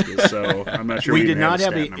Nebraska, so I'm not sure we did not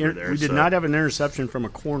have not have an interception from a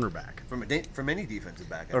cornerback. From any defensive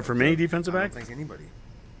back. Or from any defensive back? I don't think anybody.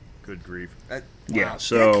 Good grief.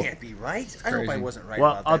 So that can't be right. I hope I wasn't right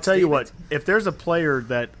about that. Well, I'll tell you what. If there's a player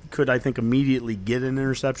that could, I think, immediately get an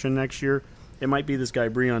interception next year, it might be this guy,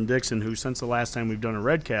 Breon Dixon, who since the last time we've done a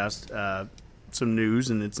Redcast, some news,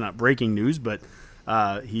 and it's not breaking news, but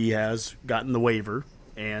he has gotten the waiver,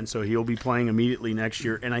 and so he'll be playing immediately next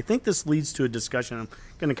year. And I think this leads to a discussion. I'm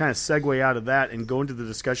going to kind of segue out of that and go into the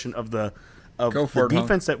discussion of the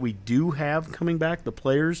defense that we do have coming back, the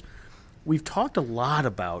players. We've talked a lot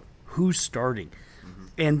about who's starting.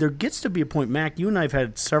 And there gets to be a point, Mac, you and I have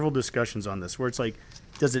had several discussions on this, where it's like,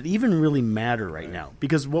 does it even really matter right now?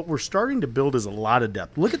 Because what we're starting to build is a lot of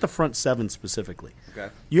depth. Look at the front seven specifically. Okay.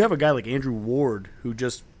 You have a guy like Andrew Ward who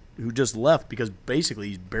just left because basically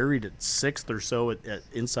he's buried at sixth or so at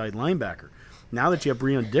inside linebacker. Now that you have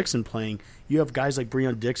Breon Dixon playing, you have guys like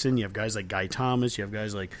Breon Dixon, you have guys like Guy Thomas, you have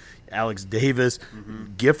guys like Alex Davis,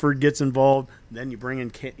 Gifford gets involved, then you bring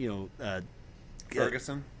in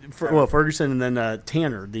Ferguson? Ferguson, and then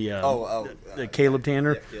Tanner, Caleb Tanner. Yeah, Caleb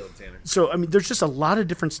Tanner. So, I mean, there's just a lot of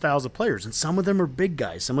different styles of players, and some of them are big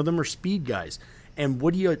guys, some of them are speed guys. And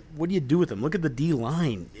what do you do with them? Look at the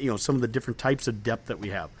D-line, some of the different types of depth that we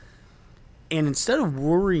have. And instead of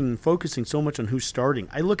focusing so much on who's starting,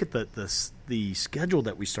 I look at the schedule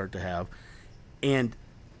that we start to have, and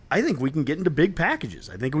I think we can get into big packages.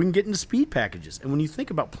 I think we can get into speed packages. And when you think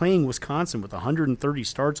about playing Wisconsin with 130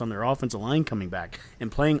 starts on their offensive line coming back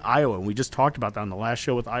and playing Iowa, and we just talked about that on the last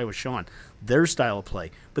show with Iowa Sean, their style of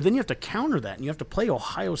play. But then you have to counter that, and you have to play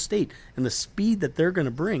Ohio State and the speed that they're going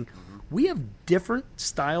to bring. We have different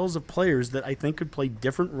styles of players that I think could play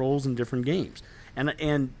different roles in different games.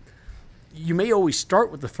 And you may always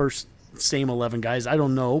start with the same 11 guys. I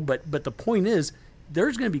don't know. But the point is,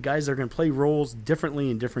 there's going to be guys that are going to play roles differently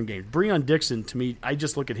in different games. Breon Dixon, to me, I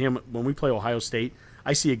just look at him when we play Ohio State.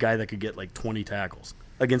 I see a guy that could get like 20 tackles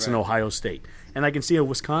against an Ohio State. And I can see a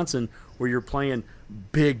Wisconsin where you're playing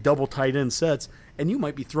big double tight end sets, and you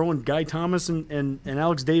might be throwing Guy Thomas and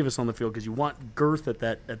Alex Davis on the field because you want girth at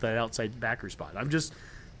that outside backer spot.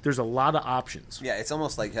 There's a lot of options. Yeah, it's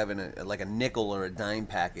almost like having a nickel or a dime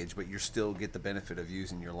package, but you still get the benefit of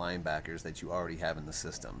using your linebackers that you already have in the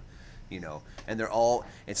system. And they're all.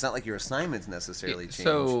 It's not like your assignments necessarily change.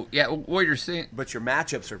 So what you're saying, but your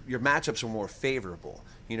matchups are more favorable.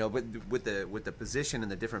 But with the position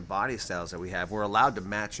and the different body styles that we have, we're allowed to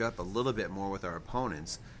match up a little bit more with our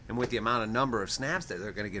opponents, and with the amount of number of snaps that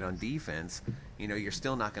they're going to get on defense, you're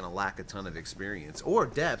still not going to lack a ton of experience or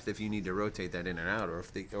depth if you need to rotate that in and out, or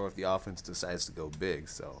if the offense decides to go big.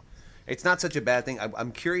 So it's not such a bad thing.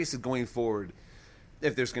 I'm curious going forward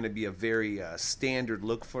if there's going to be a very standard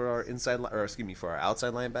look for our for our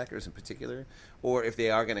outside linebackers in particular, or if they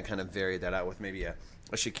are going to kind of vary that out with maybe a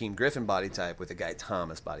Shaquem Griffin body type with a Guy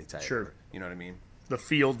Thomas body type. Sure. You know what I mean? The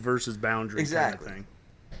field versus boundary kind of thing.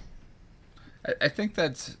 I think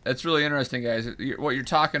that's really interesting, guys. What you're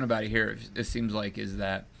talking about here, it seems like, is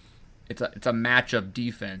that it's a matchup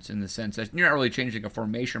defense in the sense that you're not really changing a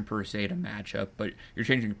formation per se to match up, but you're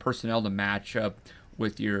changing personnel to match up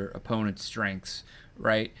with your opponent's strengths,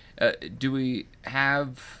 right? Do we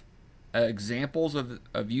have examples of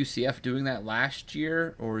UCF doing that last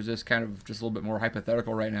year, or is this kind of just a little bit more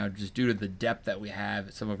hypothetical right now, just due to the depth that we have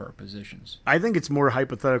at some of our positions? I think it's more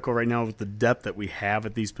hypothetical right now with the depth that we have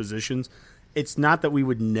at these positions. It's not that we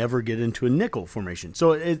would never get into a nickel formation.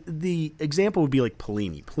 So the example would be like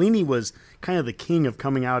Pelini. Pelini was kind of the king of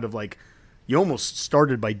coming out of like, you almost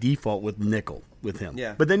started by default with nickel with him.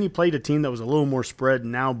 Yeah. But then you played a team that was a little more spread,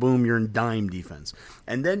 and now, boom, you're in dime defense.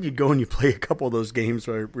 And then you'd go and you play a couple of those games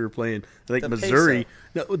where we were playing, I think, The Missouri.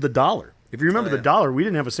 No, the dollar. If you remember Oh, yeah. the dollar, we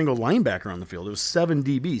didn't have a single linebacker on the field. It was 7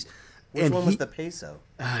 DBs. Which one was the peso?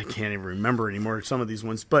 I can't even remember anymore some of these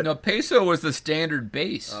ones. But No, peso was the standard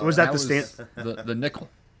base. Was that the the nickel?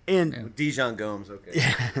 and Dijon Gomes,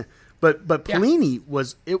 okay. But Yeah. Pelini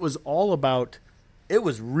was all about, it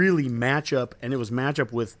was really matchup, and it was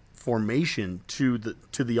matchup with formation to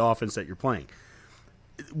the offense that you're playing.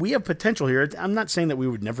 We have potential here. I'm not saying that we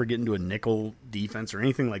would never get into a nickel defense or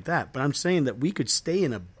anything like that, but I'm saying that we could stay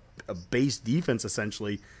in a base defense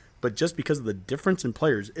essentially, but just because of the difference in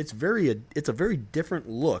players, it's a very different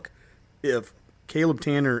look if Caleb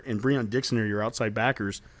Tanner and Breon Dixon are your outside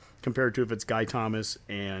backers compared to if it's Guy Thomas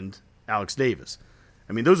and Alex Davis.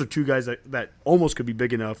 I mean, those are two guys that almost could be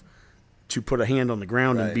big enough to put a hand on the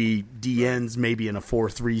ground and Right. be DNs maybe in a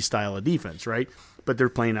 4-3 style of defense, right? But they're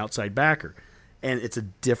playing outside backer. And it's a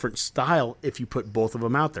different style if you put both of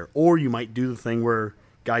them out there. Or you might do the thing where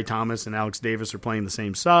Guy Thomas and Alex Davis are playing the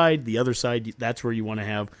same side. The other side, that's where you want to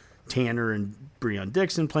have Tanner and Breon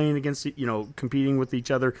Dixon playing against, competing with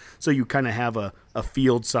each other. So you kind of have a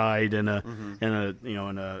field side and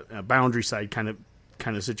a boundary side kind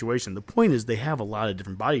of situation. The point is they have a lot of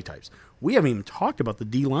different body types. We haven't even talked about the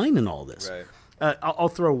D-line in all this. Right. I'll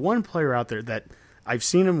throw one player out there that I've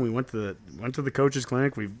seen him. We went to the coaches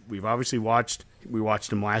clinic. We've obviously watched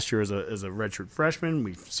him last year as a redshirt freshman.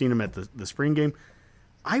 We've seen him at the spring game.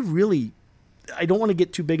 I don't want to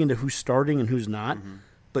get too big into who's starting and who's not,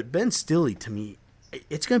 but Ben Stille, to me,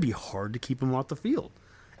 it's going to be hard to keep him off the field.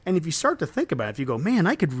 And if you start to think about it, if you go, man,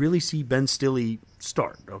 I could really see Ben Stille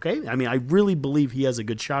start, okay? I mean, I really believe he has a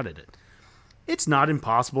good shot at it. It's not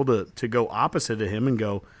impossible to go opposite of him and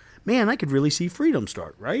go, man, I could really see Freedom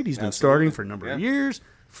start, right? He's been starting for a number of years.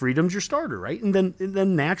 Freedom's your starter, right? And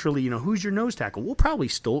then naturally, who's your nose tackle? Well, probably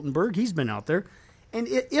Stoltenberg. He's been out there. And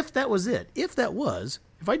if that was it, if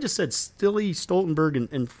I just said Stille, Stoltenberg,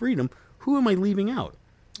 and Freedom, who am I leaving out?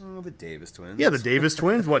 Oh, the Davis twins. Yeah, the Davis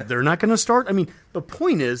twins. What, they're not going to start? I mean, the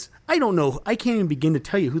point is, I don't know. I can't even begin to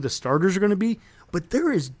tell you who the starters are going to be, but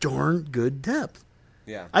there is darn good depth.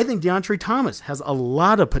 Yeah. I think DeAndre Thomas has a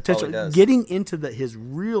lot of potential. he does. Getting into his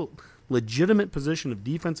real legitimate position of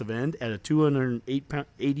defensive end at a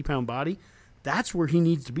 280-pound body, that's where he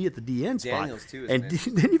needs to be at the DN spot. Daniels, too, and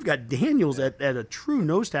isn't it? then you've got Daniels at a true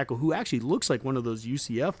nose tackle who actually looks like one of those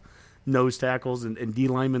UCF nose tackles and D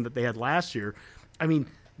linemen that they had last year. I mean,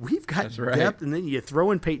 we've got That's right. depth, and then you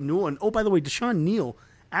throw in Peyton Newell. And, oh, by the way, Deshaun Neal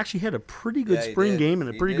actually had a pretty good Yeah, he spring did. game and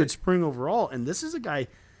a He pretty did. good spring overall. And this is a guy,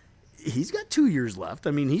 he's got 2 years left.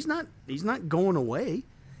 I mean, he's not going away.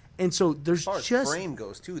 And so there's As far as just frame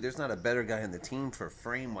goes, too, there's not a better guy on the team for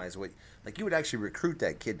frame-wise. Like, you would actually recruit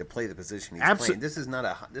that kid to play the position he's playing. This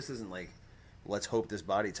isn't like, let's hope this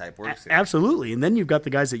body type works here. absolutely. And then you've got the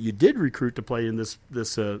guys that you did recruit to play in this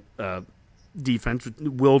defense, with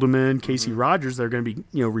Wilderman, Casey Rogers. They're going to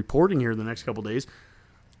be reporting here the next couple days.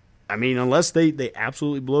 I mean, unless they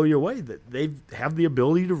absolutely blow you away, that they have the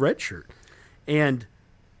ability to redshirt. And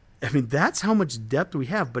I mean, that's how much depth we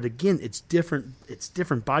have. But again, it's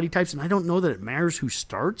different body types, and I don't know that it matters who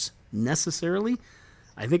starts necessarily.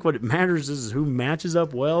 I think what it matters is who matches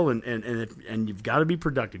up well, and you've got to be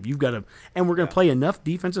productive. You've got to, and we're going to play enough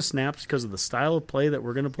defensive snaps because of the style of play that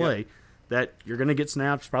we're going to play that you're going to get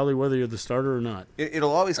snaps probably whether you're the starter or not.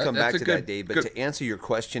 It'll always come That's back a to good- that, Dave. But good- to answer your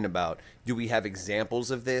question about do we have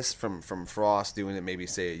examples of this from Frost doing it, maybe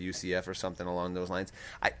say at UCF or something along those lines,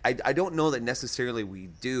 I don't know that necessarily we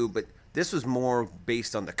do, but this was more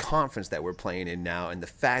based on the conference that we're playing in now and the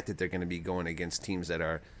fact that they're going to be going against teams that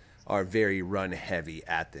are very run heavy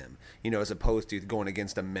at them, as opposed to going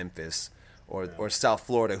against a Memphis or South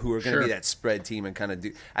Florida, who are going to Sure. be that spread team and kind of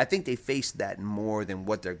do. I think they face that more than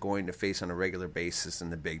what they're going to face on a regular basis in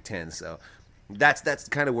the Big Ten. So that's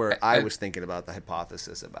kind of where I was thinking about the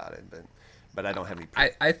hypothesis about it, but I don't have any proof.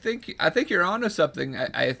 I think you're onto something.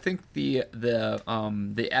 I think the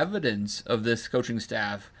evidence of this coaching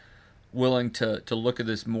staff willing to look at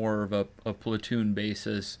this more of a platoon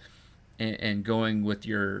basis and going with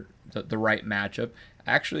the right matchup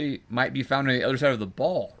actually might be found on the other side of the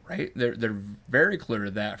ball, right? They're very clear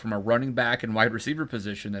to that from a running back and wide receiver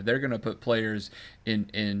position that they're going to put players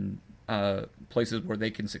in places where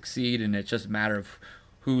they can succeed, and it's just a matter of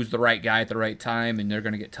who's the right guy at the right time, and they're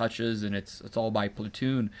going to get touches, and it's all by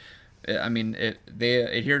platoon. I mean, they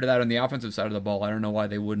adhere to that on the offensive side of the ball. I don't know why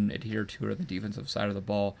they wouldn't adhere to it on the defensive side of the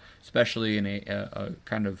ball, especially in a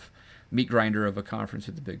kind of meat grinder of a conference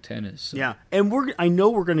that the Big Ten is. So. Yeah, and I know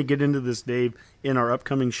we're going to get into this, Dave, in our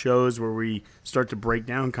upcoming shows where we start to break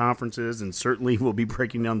down conferences, and certainly we'll be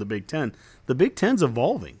breaking down the Big Ten. The Big Ten's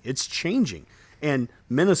evolving. It's changing. And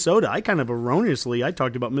Minnesota, I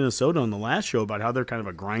talked about Minnesota on the last show about how they're kind of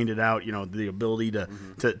a grinded out, the ability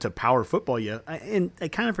to power football. And I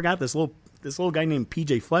kind of forgot this little guy named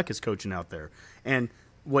PJ Fleck is coaching out there. And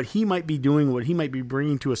what he might be doing, what he might be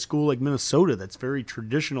bringing to a school like Minnesota that's very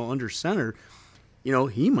traditional under center,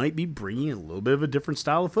 he might be bringing a little bit of a different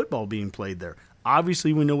style of football being played there.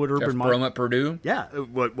 Obviously, we know what Urban Meyer at Purdue. Yeah,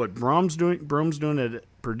 what Brom's doing at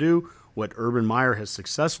Purdue, what Urban Meyer has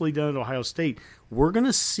successfully done at Ohio State. We're going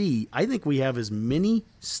to see, I think we have as many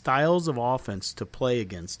styles of offense to play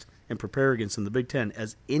against and prepare against in the Big Ten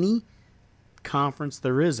as any conference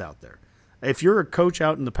there is out there. If you're a coach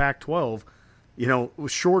out in the Pac-12,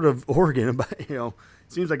 short of Oregon, it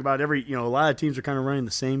seems like about every, a lot of teams are kind of running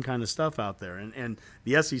the same kind of stuff out there. And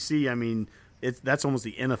the SEC, I mean, that's almost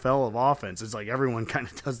the NFL of offense. It's like everyone kind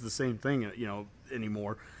of does the same thing,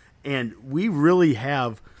 anymore. And we really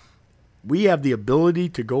have the ability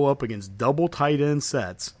to go up against double tight end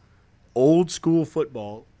sets, old school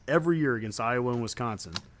football every year against Iowa and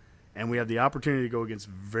Wisconsin. And we have the opportunity to go against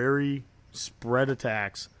very spread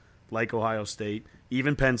attacks like Ohio State,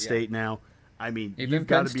 even Penn State now. I mean, you've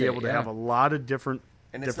got to be able to have a lot of different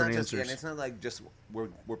answers. And it's not like just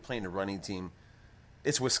we're playing a running team.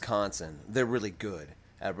 It's Wisconsin. They're really good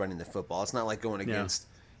at running the football. It's not like going against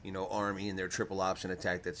Army and their triple option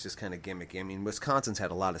attack that's just kind of gimmicky. I mean, Wisconsin's had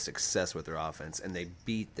a lot of success with their offense, and they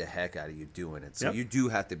beat the heck out of you doing it. So you do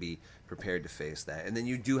have to be prepared to face that. And then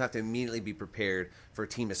you do have to immediately be prepared for a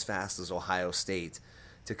team as fast as Ohio State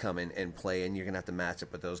to come in and play, and you're going to have to match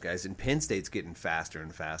up with those guys. And Penn State's getting faster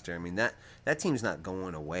and faster. I mean, that team's not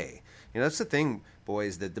going away. That's the thing,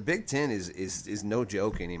 boys, that the Big Ten is no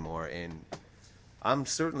joke anymore. And I'm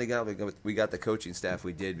certainly glad we got the coaching staff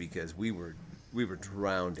we did, because we were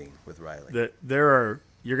drowning with Riley.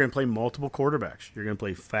 You're going to play multiple quarterbacks. You're going to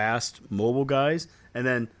play fast, mobile guys. And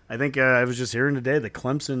then I think I was just hearing today the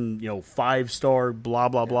Clemson, 5-star blah,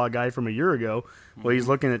 blah, blah guy from a year ago. Well, he's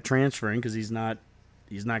looking at transferring because he's not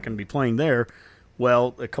going to be playing there.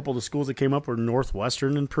 Well, a couple of the schools that came up were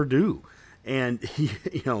Northwestern and Purdue. And,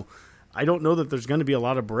 I don't know that there's going to be a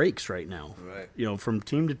lot of breaks right now. Right. From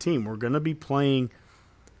team to team. We're going to be playing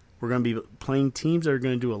teams that are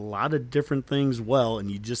going to do a lot of different things well,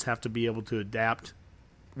 and you just have to be able to adapt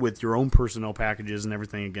with your own personnel packages and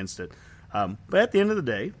everything against it. But at the end of the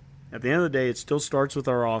day, it still starts with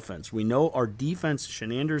our offense. We know our defense,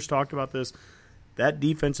 Shenander's talked about this, that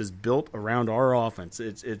defense is built around our offense.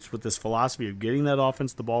 It's with this philosophy of getting that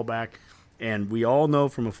offense the ball back, and we all know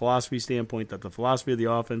from a philosophy standpoint that the philosophy of the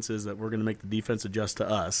offense is that we're going to make the defense adjust to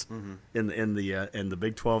us in the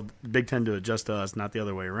Big 12, Big 10 to adjust to us, not the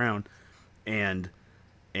other way around. And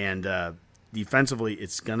defensively,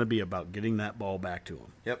 it's going to be about getting that ball back to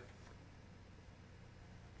them. Yep.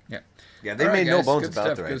 Yeah, they made no bones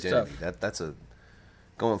about their identity. That's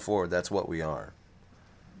going forward. That's what we are.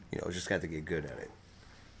 Just got to get good at it.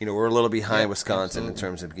 We're a little behind Wisconsin in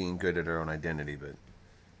terms of being good at our own identity, but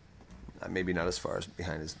maybe not as far as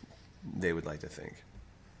behind as they would like to think.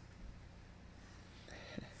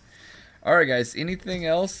 All right, guys. Anything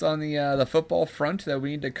else on the football front that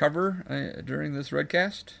we need to cover during this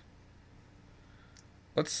Redcast?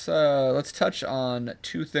 Let's touch on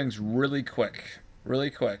two things really quick.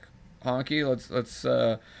 Honky, let's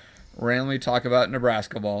randomly talk about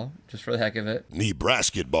Nebraska ball, just for the heck of it.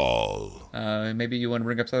 Nebraska ball. Maybe you want to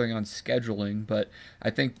bring up something on scheduling, but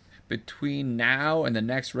I think between now and the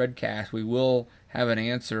next Redcast, we will have an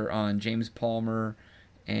answer on James Palmer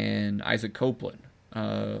and Isaac Copeland,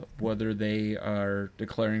 whether they are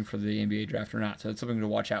declaring for the NBA draft or not. So that's something to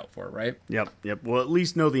watch out for, right? Yep. We'll at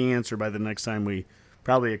least know the answer by the next time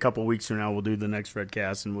probably a couple weeks from now, we'll do the next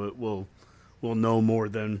Redcast, and we'll know more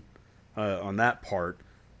than on that part.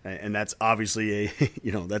 And that's obviously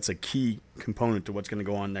that's a key component to what's going to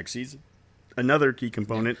go on next season. Another key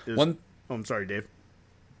component is I'm sorry, Dave.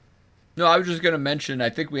 No, I was just going to mention, I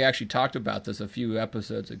think we actually talked about this a few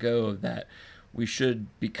episodes ago, that we should,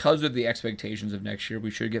 because of the expectations of next year,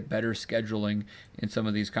 we should get better scheduling in some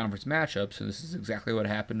of these conference matchups. So this is exactly what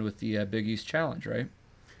happened with the Big East Challenge, right?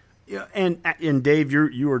 Yeah, and Dave,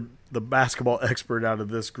 you are the basketball expert out of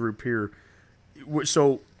this group here.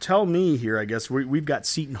 So tell me here, I guess, we've got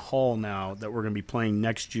Seton Hall now that we're going to be playing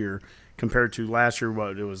next year compared to last year,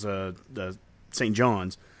 what it was the St.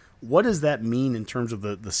 John's. What does that mean in terms of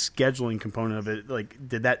the scheduling component of it? Like,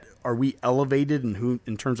 are we elevated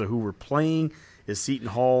in terms of who we're playing? Is Seton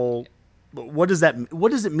Hall? What does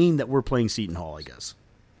it mean that we're playing Seton Hall, I guess?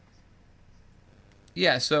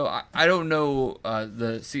 Yeah, so I don't know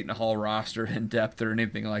the Seton Hall roster in depth or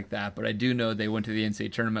anything like that, but I do know they went to the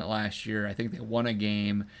NCAA tournament last year. I think they won a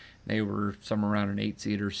game. They were somewhere around an 8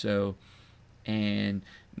 seed or so. And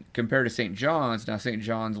compared to St. John's, now St.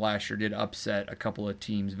 John's last year did upset a couple of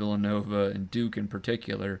teams, Villanova and Duke in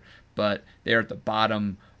particular, but they're at the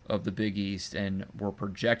bottom of the Big East and were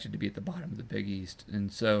projected to be at the bottom of the Big East. And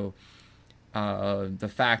so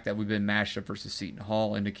the fact that we've been matched up versus Seton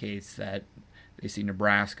Hall indicates that they see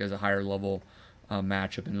Nebraska as a higher level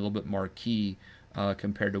matchup and a little bit marquee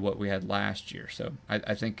compared to what we had last year. So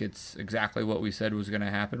I think it's exactly what we said was going to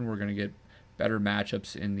happen. We're going to get better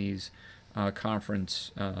matchups in these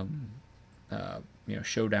conference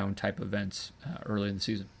showdown type events early in the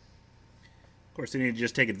season. Of course, they need to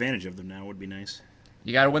just take advantage of them now. Would be nice.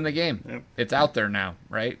 You got to win the game. Yep. It's out there now,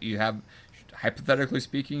 right? You have, hypothetically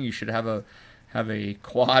speaking, you should have a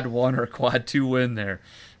quad 1 or quad 2 win there.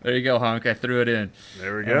 There you go, Honk. I threw it in.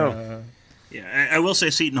 There we go. Yeah, I will say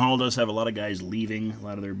Seton Hall does have a lot of guys leaving. A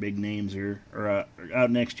lot of their big names are out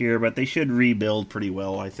next year, but they should rebuild pretty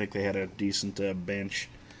well. I think they had a decent bench.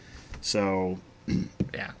 So,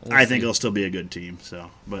 yeah, I think it'll still be a good team. So,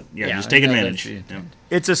 but just take advantage. Yeah.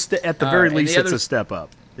 It's at the very least, it's a step up.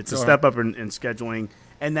 It's a step up in scheduling,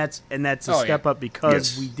 and that's a step up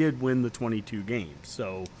because we did win the 22 games.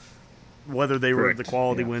 So, whether they were the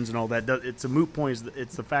quality wins and all that, it's a moot point.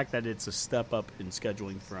 It's the fact that it's a step up in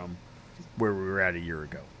scheduling from where we were at a year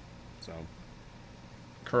ago. So,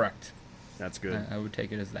 correct. That's good. I would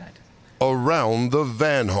take it as that. Around the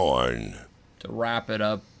Van Horn. To wrap it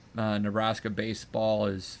up, Nebraska baseball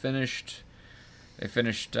is finished. They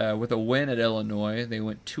finished with a win at Illinois. They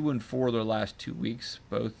went 2-4 their last 2 weeks,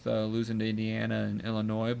 both losing to Indiana and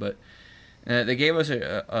Illinois, but they gave us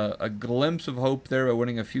a glimpse of hope there by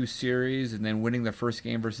winning a few series and then winning the first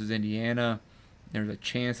game versus Indiana. There was a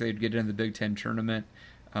chance they'd get into the Big Ten tournament,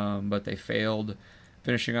 but they failed,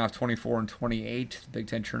 finishing off 24-28. The Big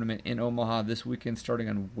Ten tournament in Omaha this weekend, starting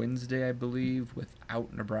on Wednesday, I believe,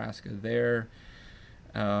 without Nebraska there.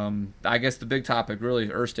 I guess the big topic really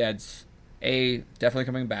is Erstad's A, definitely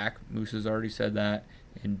coming back. Moose has already said that.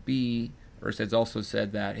 And B, Erstad's also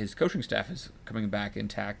said that his coaching staff is coming back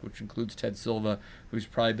intact, which includes Ted Silva, who's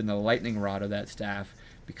probably been the lightning rod of that staff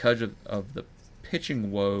because of the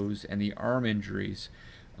pitching woes and the arm injuries.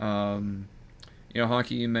 Honky,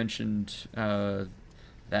 you mentioned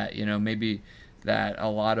that maybe that a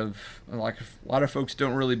lot of folks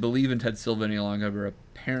don't really believe in Ted Silva any longer, but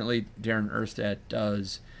apparently Darren Erstad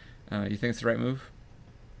does. You think it's the right move?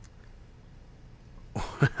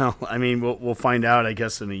 Well, I mean, we'll find out, I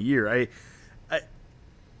guess, in a year.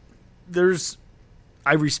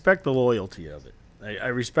 I respect the loyalty of it. I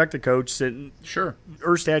respect the coach sitting. Sure.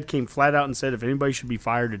 Erstad came flat out and said, if anybody should be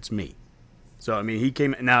fired, it's me. So, I mean, he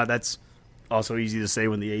came. Now, that's also easy to say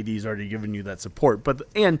when the AD's already given you that support.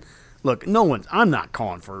 And look, I'm not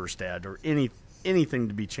calling for Erstad or anything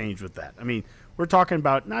to be changed with that. I mean, we're talking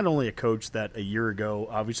about not only a coach that a year ago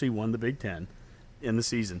obviously won the Big Ten in the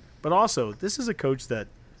season, but also this is a coach that,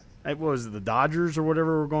 what was it, the Dodgers or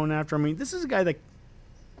whatever we're going after? I mean, this is a guy that,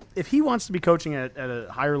 if he wants to be coaching at a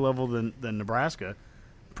higher level than Nebraska,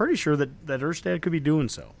 I'm pretty sure that Erstad could be doing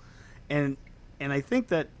so. And I think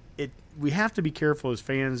that we have to be careful as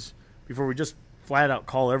fans before we just flat out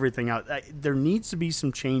call everything out. There needs to be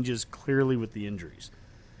some changes clearly with the injuries.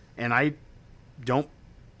 And I don't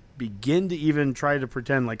begin to even try to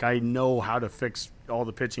pretend like I know how to fix all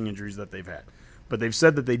the pitching injuries that they've had. But they've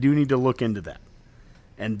said that they do need to look into that.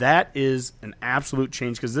 And that is an absolute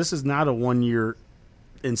change because this is not a one-year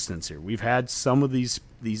instance here. We've had some of these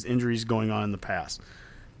injuries going on in the past.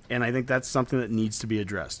 And I think that's something that needs to be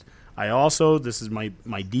addressed. This is my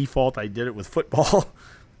default. I did it with football,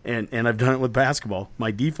 and I've done it with basketball.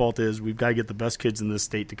 My default is we've got to get the best kids in this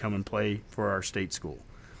state to come and play for our state school.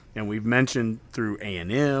 And we've mentioned through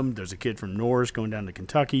A&M, there's a kid from Norris going down to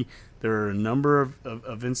Kentucky. There are a number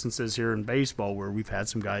of instances here in baseball where we've had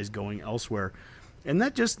some guys going elsewhere. And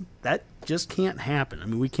that just can't happen. I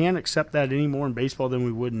mean, we can't accept that any more in baseball than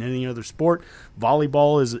we would in any other sport.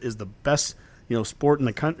 Volleyball is the best sport in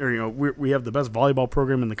the country. We have the best volleyball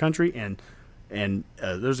program in the country, and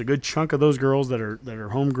there's a good chunk of those girls that are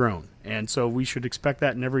homegrown. And so we should expect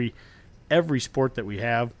that in every sport that we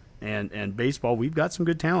have. And baseball, we've got some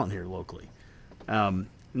good talent here locally. And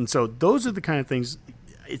so those are the kind of things.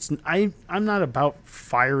 I'm not about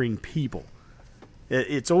firing people.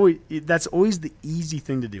 That's always the easy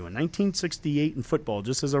thing to do. In 1968 in football,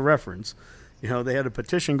 just as a reference, they had a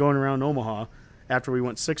petition going around Omaha after we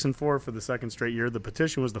went 6-4 for the second straight year. The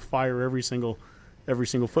petition was to fire every single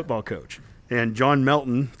football coach. And John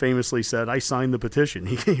Melton famously said, "I signed the petition."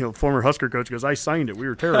 He, former Husker coach, goes, "I signed it. We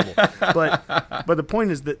were terrible." but the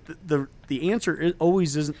point is that the answer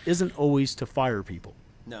isn't always to fire people.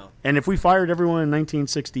 No. And if we fired everyone in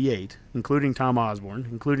 1968, including Tom Osborne,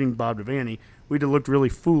 including Bob Devaney, we'd have looked really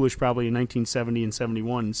foolish probably in 1970 and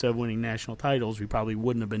 71. Instead of winning national titles, we probably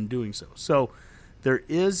wouldn't have been doing so. So there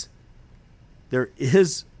is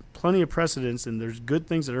plenty of precedence, and there's good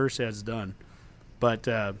things that Erstad's done. But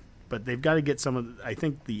they've got to get some of, I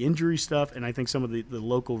think, the injury stuff, and I think some of the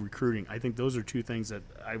local recruiting. I think those are two things that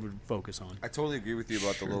I would focus on. I totally agree with you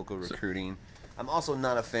about the local recruiting. I'm also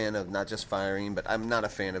not a fan of not just firing, but I'm not a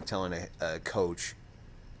fan of telling a coach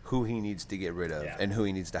who he needs to get rid of and who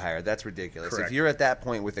he needs to hire. That's ridiculous. Correct. If you're at that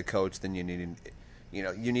point with a coach, then you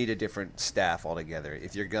need a different staff altogether.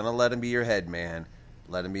 If you're gonna let him be your head man,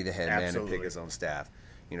 let him be the head man and pick his own staff.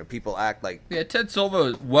 People act like Ted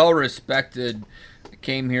Silva, well respected,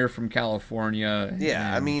 came here from California.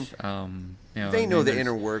 Yeah, and, they know the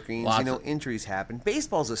inner workings. Injuries happen.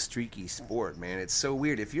 Baseball's a streaky sport, man. It's so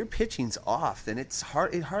weird. If your pitching's off, then it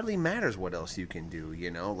hardly matters what else you can do.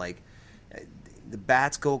 The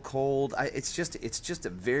bats go cold. It's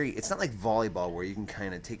not like volleyball where you can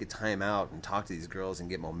kind of take a time out and talk to these girls and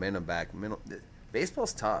get momentum back.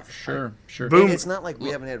 Baseball's tough. Sure. Boom. It's not like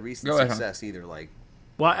we haven't had recent success either.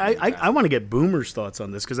 Well, I want to get Boomer's thoughts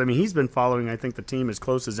on this because, he's been following, I think, the team as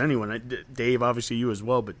close as anyone. Dave, obviously you as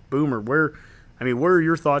well, but Boomer, where are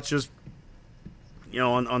your thoughts just,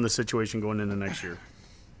 on the situation going into next year?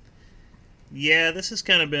 Yeah, this has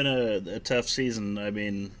kind of been a tough season.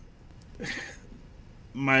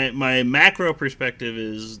 My macro perspective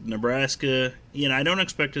is Nebraska. I don't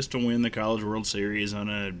expect us to win the College World Series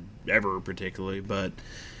ever particularly,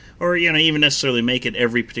 or even necessarily make it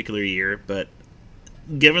every particular year, but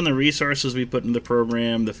given the resources we put in the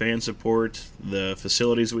program, the fan support, the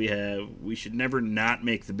facilities we have, we should never not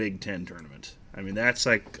make the Big Ten tournament. That's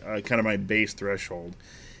kind of my base threshold.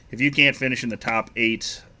 If you can't finish in the top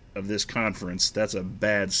 8 of this conference, that's a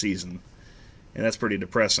bad season, and that's pretty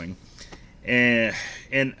depressing.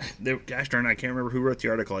 Gosh darn, I can't remember who wrote the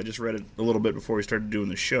article. I just read it a little bit before we started doing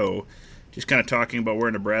the show, just kind of talking about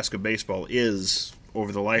where Nebraska baseball is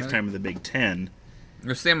over the lifetime of the Big Ten. It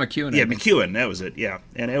was Sam McEwen. Yeah, McEwen, that was it, yeah.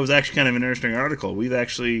 And it was actually kind of an interesting article. We've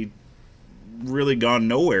actually really gone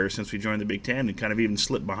nowhere since we joined the Big Ten and kind of even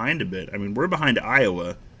slipped behind a bit. We're behind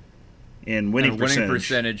Iowa in winning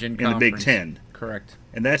percentage in the Big Ten. Correct.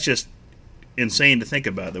 And that's just insane to think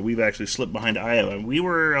about, that we've actually slipped behind Iowa. We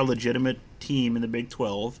were a legitimate team in the Big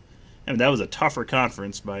 12. That was a tougher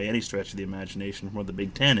conference by any stretch of the imagination from what the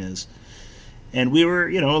Big Ten is. And we were,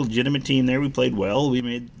 a legitimate team there. We played well. We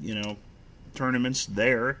made, tournaments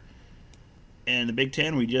there. And the Big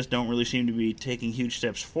Ten, we just don't really seem to be taking huge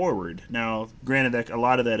steps forward. Now, granted, that a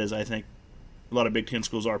lot of that is, I think, a lot of Big Ten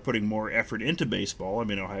schools are putting more effort into baseball.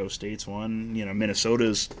 Ohio State's one.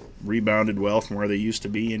 Minnesota's rebounded well from where they used to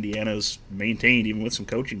be. Indiana's maintained, even with some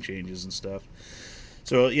coaching changes and stuff.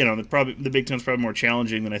 So, the Big Ten's probably more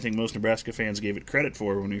challenging than I think most Nebraska fans gave it credit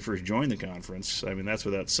for when we first joined the conference. That's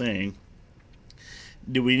without saying.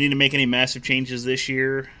 Do we need to make any massive changes this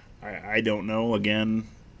year? I don't know. Again,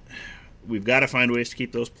 we've got to find ways to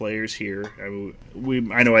keep those players here.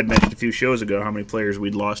 I know I'd mentioned a few shows ago how many players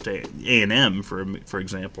we'd lost to A&M, for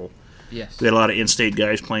example. Yes. We had a lot of in-state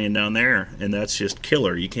guys playing down there, and that's just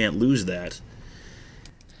killer. You can't lose that.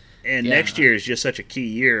 And next year is just such a key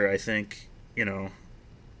year, I think.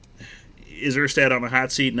 Is Erstad on the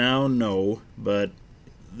hot seat now? No, but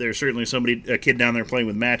there's certainly a kid down there playing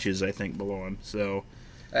with matches, I think, below him. So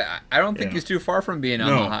I don't think he's too far from being on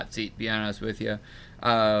the hot seat, to be honest with you.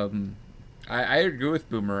 I agree with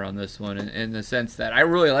Boomer on this one in the sense that I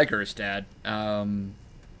really like Erstad. And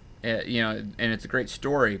it's a great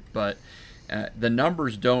story, but the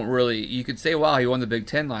numbers don't really. You could say, wow, he won the Big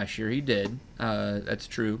Ten last year. He did. That's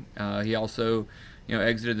true. He also,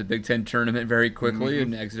 exited the Big Ten tournament very quickly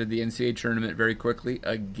and exited the NCAA tournament very quickly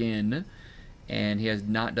again. And he has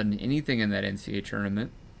not done anything in that NCAA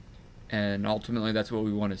tournament. And ultimately, that's what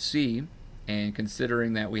we want to see. And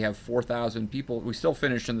considering that we have 4,000 people, we still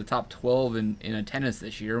finished in the top 12 in attendance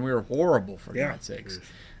this year, and we were horrible, for God's sakes.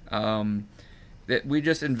 That we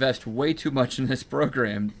just invest way too much in this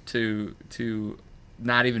program to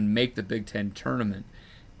not even make the Big Ten tournament.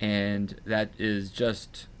 And that is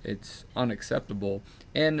just, it's unacceptable.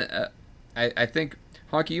 And I think,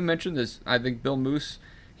 Honky, you mentioned this. I think Bill Moose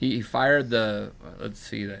he fired the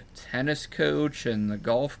tennis coach and the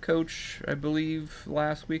golf coach, I believe,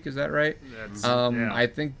 last week. Is that right? Yeah. I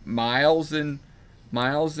think Miles and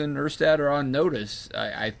Erstad are on notice.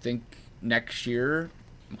 I think next year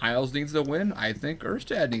Miles needs to win. I think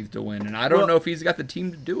Erstad needs to win, and I don't know if he's got the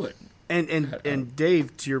team to do it. And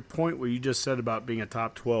Dave, to your point, what you just said about being a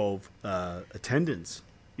top 12 attendance,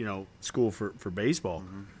 school for baseball,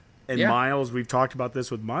 and Miles, we've talked about this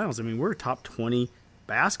with Miles. I mean, we're a top 20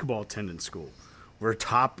 basketball attendance school. We're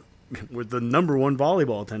the number one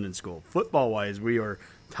volleyball attendance school. Football wise, we are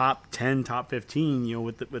top 10, top 15.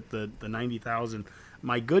 With the 90,000.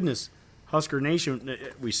 My goodness, Husker Nation.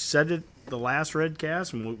 We said it the last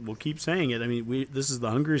Redcast, and we'll keep saying it. I mean, this is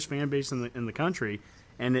the hungriest fan base in the country.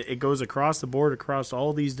 And it goes across the board, across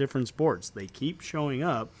all these different sports. They keep showing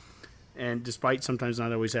up, and despite sometimes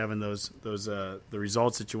not always having the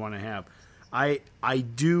results that you want to have, I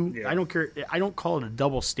don't care. I don't call it a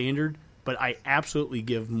double standard, but I absolutely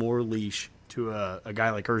give more leash to a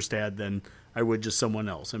guy like Erstad than I would just someone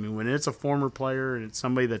else. I mean, when it's a former player and it's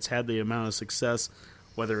somebody that's had the amount of success,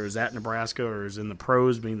 whether it was at Nebraska or is in the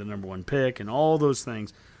pros, being the number one pick, and all those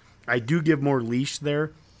things, I do give more leash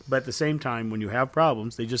there. But at the same time, when you have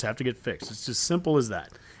problems, they just have to get fixed. It's just simple as that.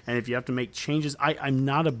 And if you have to make changes, I'm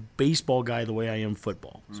not a baseball guy the way I am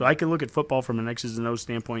football. So I can look at football from an X's and O's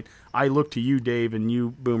standpoint. I look to you, Dave, and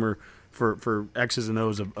you, Boomer, for X's and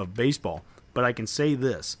O's of baseball. But I can say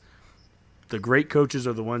this. The great coaches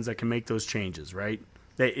are the ones that can make those changes, right?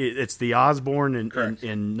 It's the Osborne in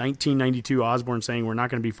 1992, Osborne saying we're not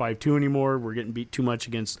going to be 5-2 anymore. We're getting beat too much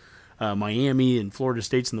against Miami and Florida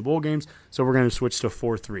State's in the bowl games, so we're going to switch to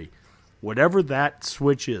 4-3. Whatever that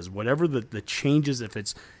switch is, whatever the changes, if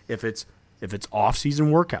it's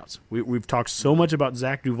off-season workouts. We've talked so much about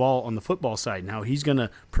Zach Duval on the football side and how he's going to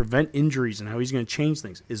prevent injuries and how he's going to change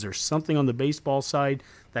things. Is there something on the baseball side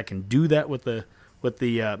that can do that with the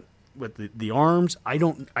arms? I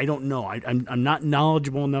don't know. I'm not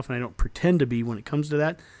knowledgeable enough, and I don't pretend to be when it comes to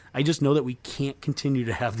that. I just know that we can't continue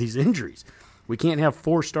to have these injuries. We can't have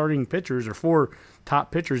 4 starting pitchers or 4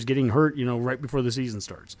 top pitchers getting hurt, right before the season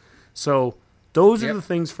starts. So those are the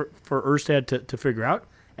things for Erstad to figure out,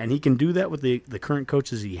 and he can do that with the current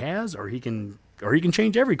coaches he has, or he can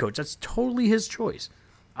change every coach. That's totally his choice.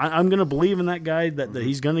 I'm going to believe in that guy that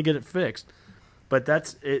he's going to get it fixed, but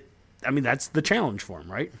that's it. I mean, that's the challenge for him,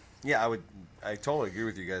 right? Yeah, I totally agree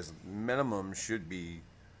with you guys. Minimum should be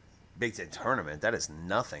Big Ten tournament. That is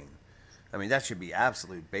nothing. I mean, that should be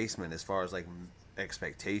absolute basement as far as like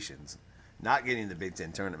expectations. Not getting the Big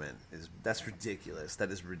Ten tournament that's ridiculous.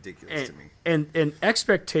 That is ridiculous to me. And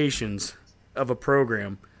expectations of a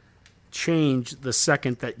program change the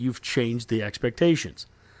second that you've changed the expectations.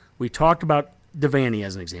 We talked about Devaney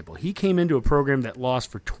as an example. He came into a program that lost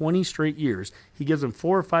for 20 straight years. He gives them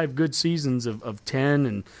 4 or 5 good seasons of 10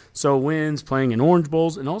 and so wins, playing in Orange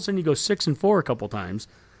Bowls, and all of a sudden you go 6-4 a couple times.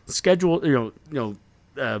 Schedule,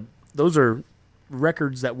 those are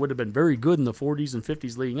records that would have been very good in the 40s and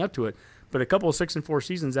 50s leading up to it. But a couple of 6-4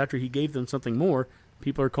 seasons after he gave them something more,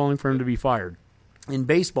 people are calling for him to be fired. In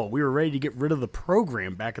baseball, we were ready to get rid of the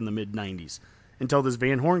program back in the mid-90s until this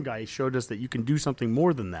Van Horn guy showed us that you can do something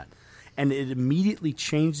more than that. And it immediately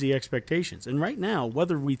changed the expectations. And right now,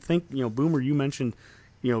 whether we think, Boomer, you mentioned,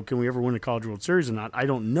 can we ever win a College World Series or not? I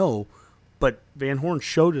don't know. But Van Horn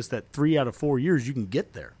showed us that 3 out of 4 years you can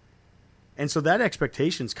get there. And so that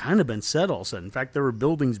expectation's kind of been set all of a sudden. In fact, there were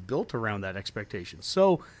buildings built around that expectation.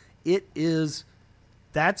 So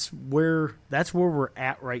that's where we're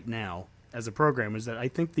at right now as a program, is that I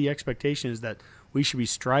think the expectation is that we should be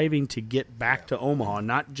striving to get back to Omaha,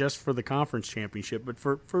 not just for the conference championship, but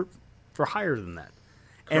for higher than that.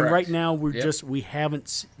 Correct. And right now we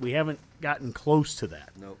haven't gotten close to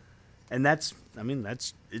that. Nope. And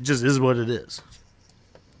it just is what it is.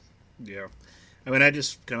 Yeah. I mean, I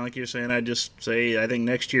just, kind of like you're saying, I think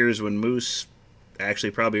next year is when Moose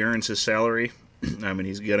actually probably earns his salary. I mean,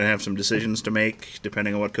 he's going to have some decisions to make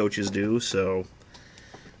depending on what coaches do, so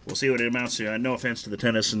we'll see what it amounts to. No offense to the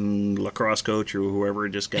tennis and lacrosse coach or whoever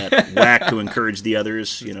just got whacked to encourage the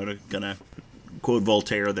others, to kind of quote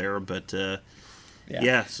Voltaire there, but so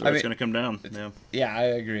it's going to come down. Yeah, I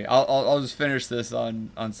agree. I'll just finish this on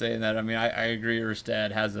saying that. I mean, I agree.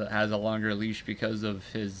 Erstad has a longer leash because of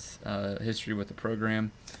his history with the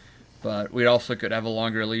program, but we also could have a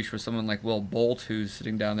longer leash with someone like Will Bolt, who's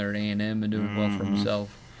sitting down there at A&M and doing well for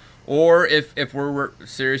himself. Or if we're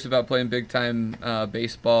serious about playing big time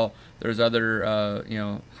baseball, there's other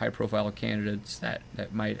high profile candidates that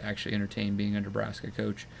might actually entertain being a Nebraska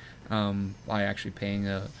coach by actually paying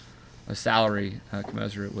a salary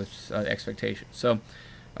commensurate with expectations. So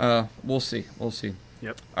we'll see.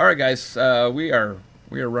 Yep. All right, guys, we are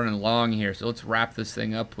running long here, so let's wrap this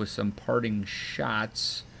thing up with some parting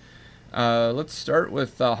shots. Let's start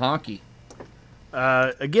with Honky.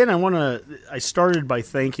 Again, I started by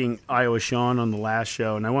thanking Iowa Sean on the last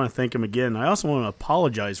show, and I want to thank him again. I also want to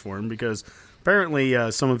apologize for him because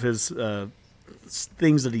apparently some of his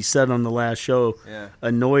things that he said on the last show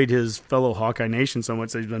annoyed his fellow Hawkeye Nation so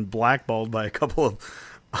much that he's been blackballed by a couple of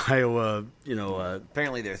Iowa,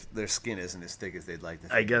 apparently their skin isn't as thick as they'd like to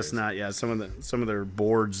think. I guess not. Yeah, some of their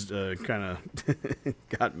boards kind of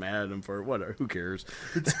got mad at him for whatever. Who cares?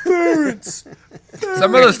 It's parents.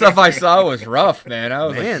 Some of the stuff I saw was rough, man. I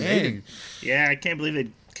was like, dang. Yeah, I can't believe they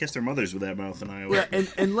kiss their mothers with that mouth in Iowa. Yeah,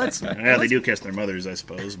 and let's. Yeah, they do kiss their mothers, I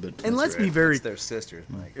suppose, but. And let's be very. It's their sisters,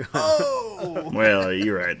 Mike. Oh. Well,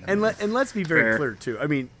 you're right. And let's be very Fair. clear too. I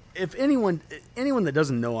mean, if anyone that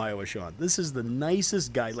doesn't know Iowa Sean, this is the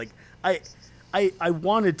nicest guy. Like I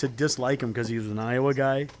wanted to dislike him because he was an Iowa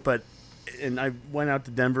guy, and I went out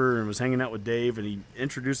to Denver and was hanging out with Dave, and he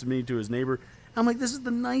introduced me to his neighbor. I'm like, this is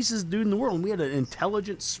the nicest dude in the world. And we had an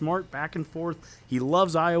intelligent, smart back and forth. He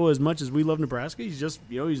loves Iowa as much as we love Nebraska. He's just,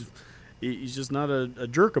 he's just not a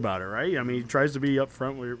jerk about it, right? I mean, he tries to be up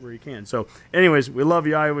front where he can. So, anyways, we love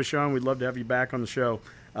you, Iowa Sean. We'd love to have you back on the show.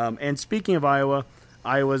 And speaking of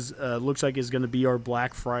Iowa's looks like is going to be our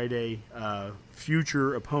Black Friday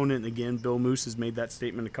future opponent again. Bill Moose has made that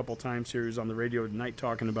statement a couple times here. He was on the radio tonight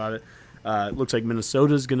talking about it. It looks like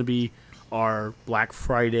Minnesota is going to be our Black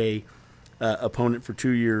Friday opponent for 2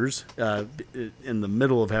 years in the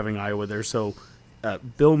middle of having Iowa there. So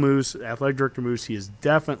Bill Moose, Athletic Director Moose, he has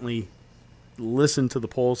definitely listened to the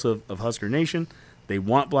pulse of Husker Nation. They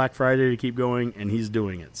want Black Friday to keep going, and he's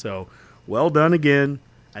doing it. So well done again.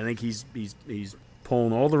 I think he's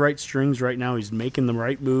pulling all the right strings right now. He's making the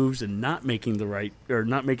right moves and not making the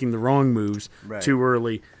wrong moves too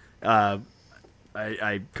early.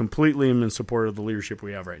 I completely am in support of the leadership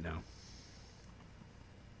we have right now.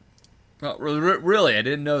 Well, really, I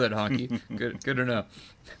didn't know that, Honky. Good to know.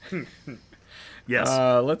 Yes.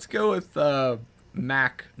 Let's go with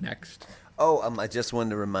Mac next. Oh, I just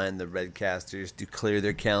wanted to remind the Redcasters to clear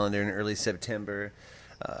their calendar in early September.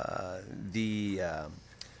 The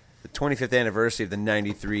 25th anniversary of the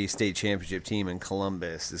 '93 state championship team in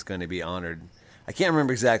Columbus is going to be honored. I can't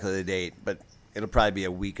remember exactly the date, but it'll probably be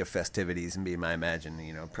a week of festivities and be, I imagine,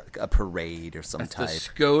 a parade or some That's type. The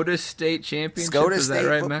SCOTUS State Championship. SCOTUS is that State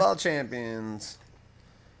right, football Mac? champions.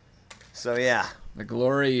 So yeah, The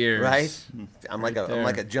glory years, right? I'm like there.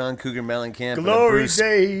 a John Cougar Mellencamp. and a Glory Bruce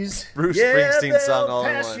days. Bruce yeah, Springsteen song they'll all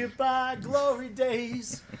in pass one. you by, glory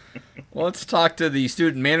days. Well, let's talk to the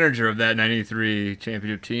student manager of that '93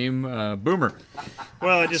 championship team, Boomer.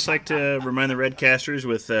 Well, I'd just like to remind the Redcasters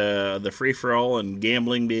with the free-for-all and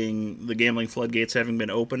the gambling floodgates having been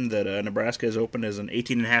opened, that Nebraska is opened as an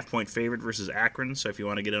 18.5-point favorite versus Akron. So if you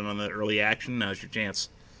want to get in on that early action, now's your chance.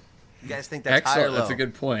 You guys think that's high or Excellent. low? That's a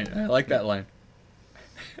good point. I like that line.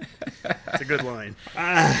 It's a good line.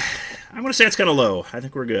 I'm going to say it's kind of low. I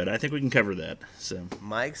think we're good. I think we can cover that. So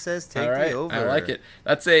Mike says take All right, the over. I like it.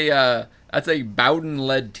 That's a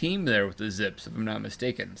Bowden-led team there with the Zips, if I'm not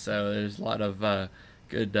mistaken. So there's a lot of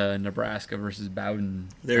good Nebraska versus Bowden.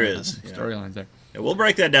 There is, yeah. storylines there. yeah, we'll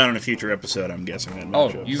break that down in a future episode, I'm guessing. That Oh,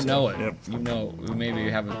 matchup, you so, know it. Yep. You know. We maybe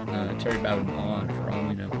have Terry Bowden on for all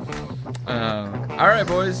we know. All right,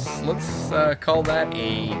 boys. Let's call that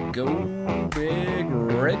a Go Big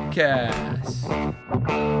Redcast.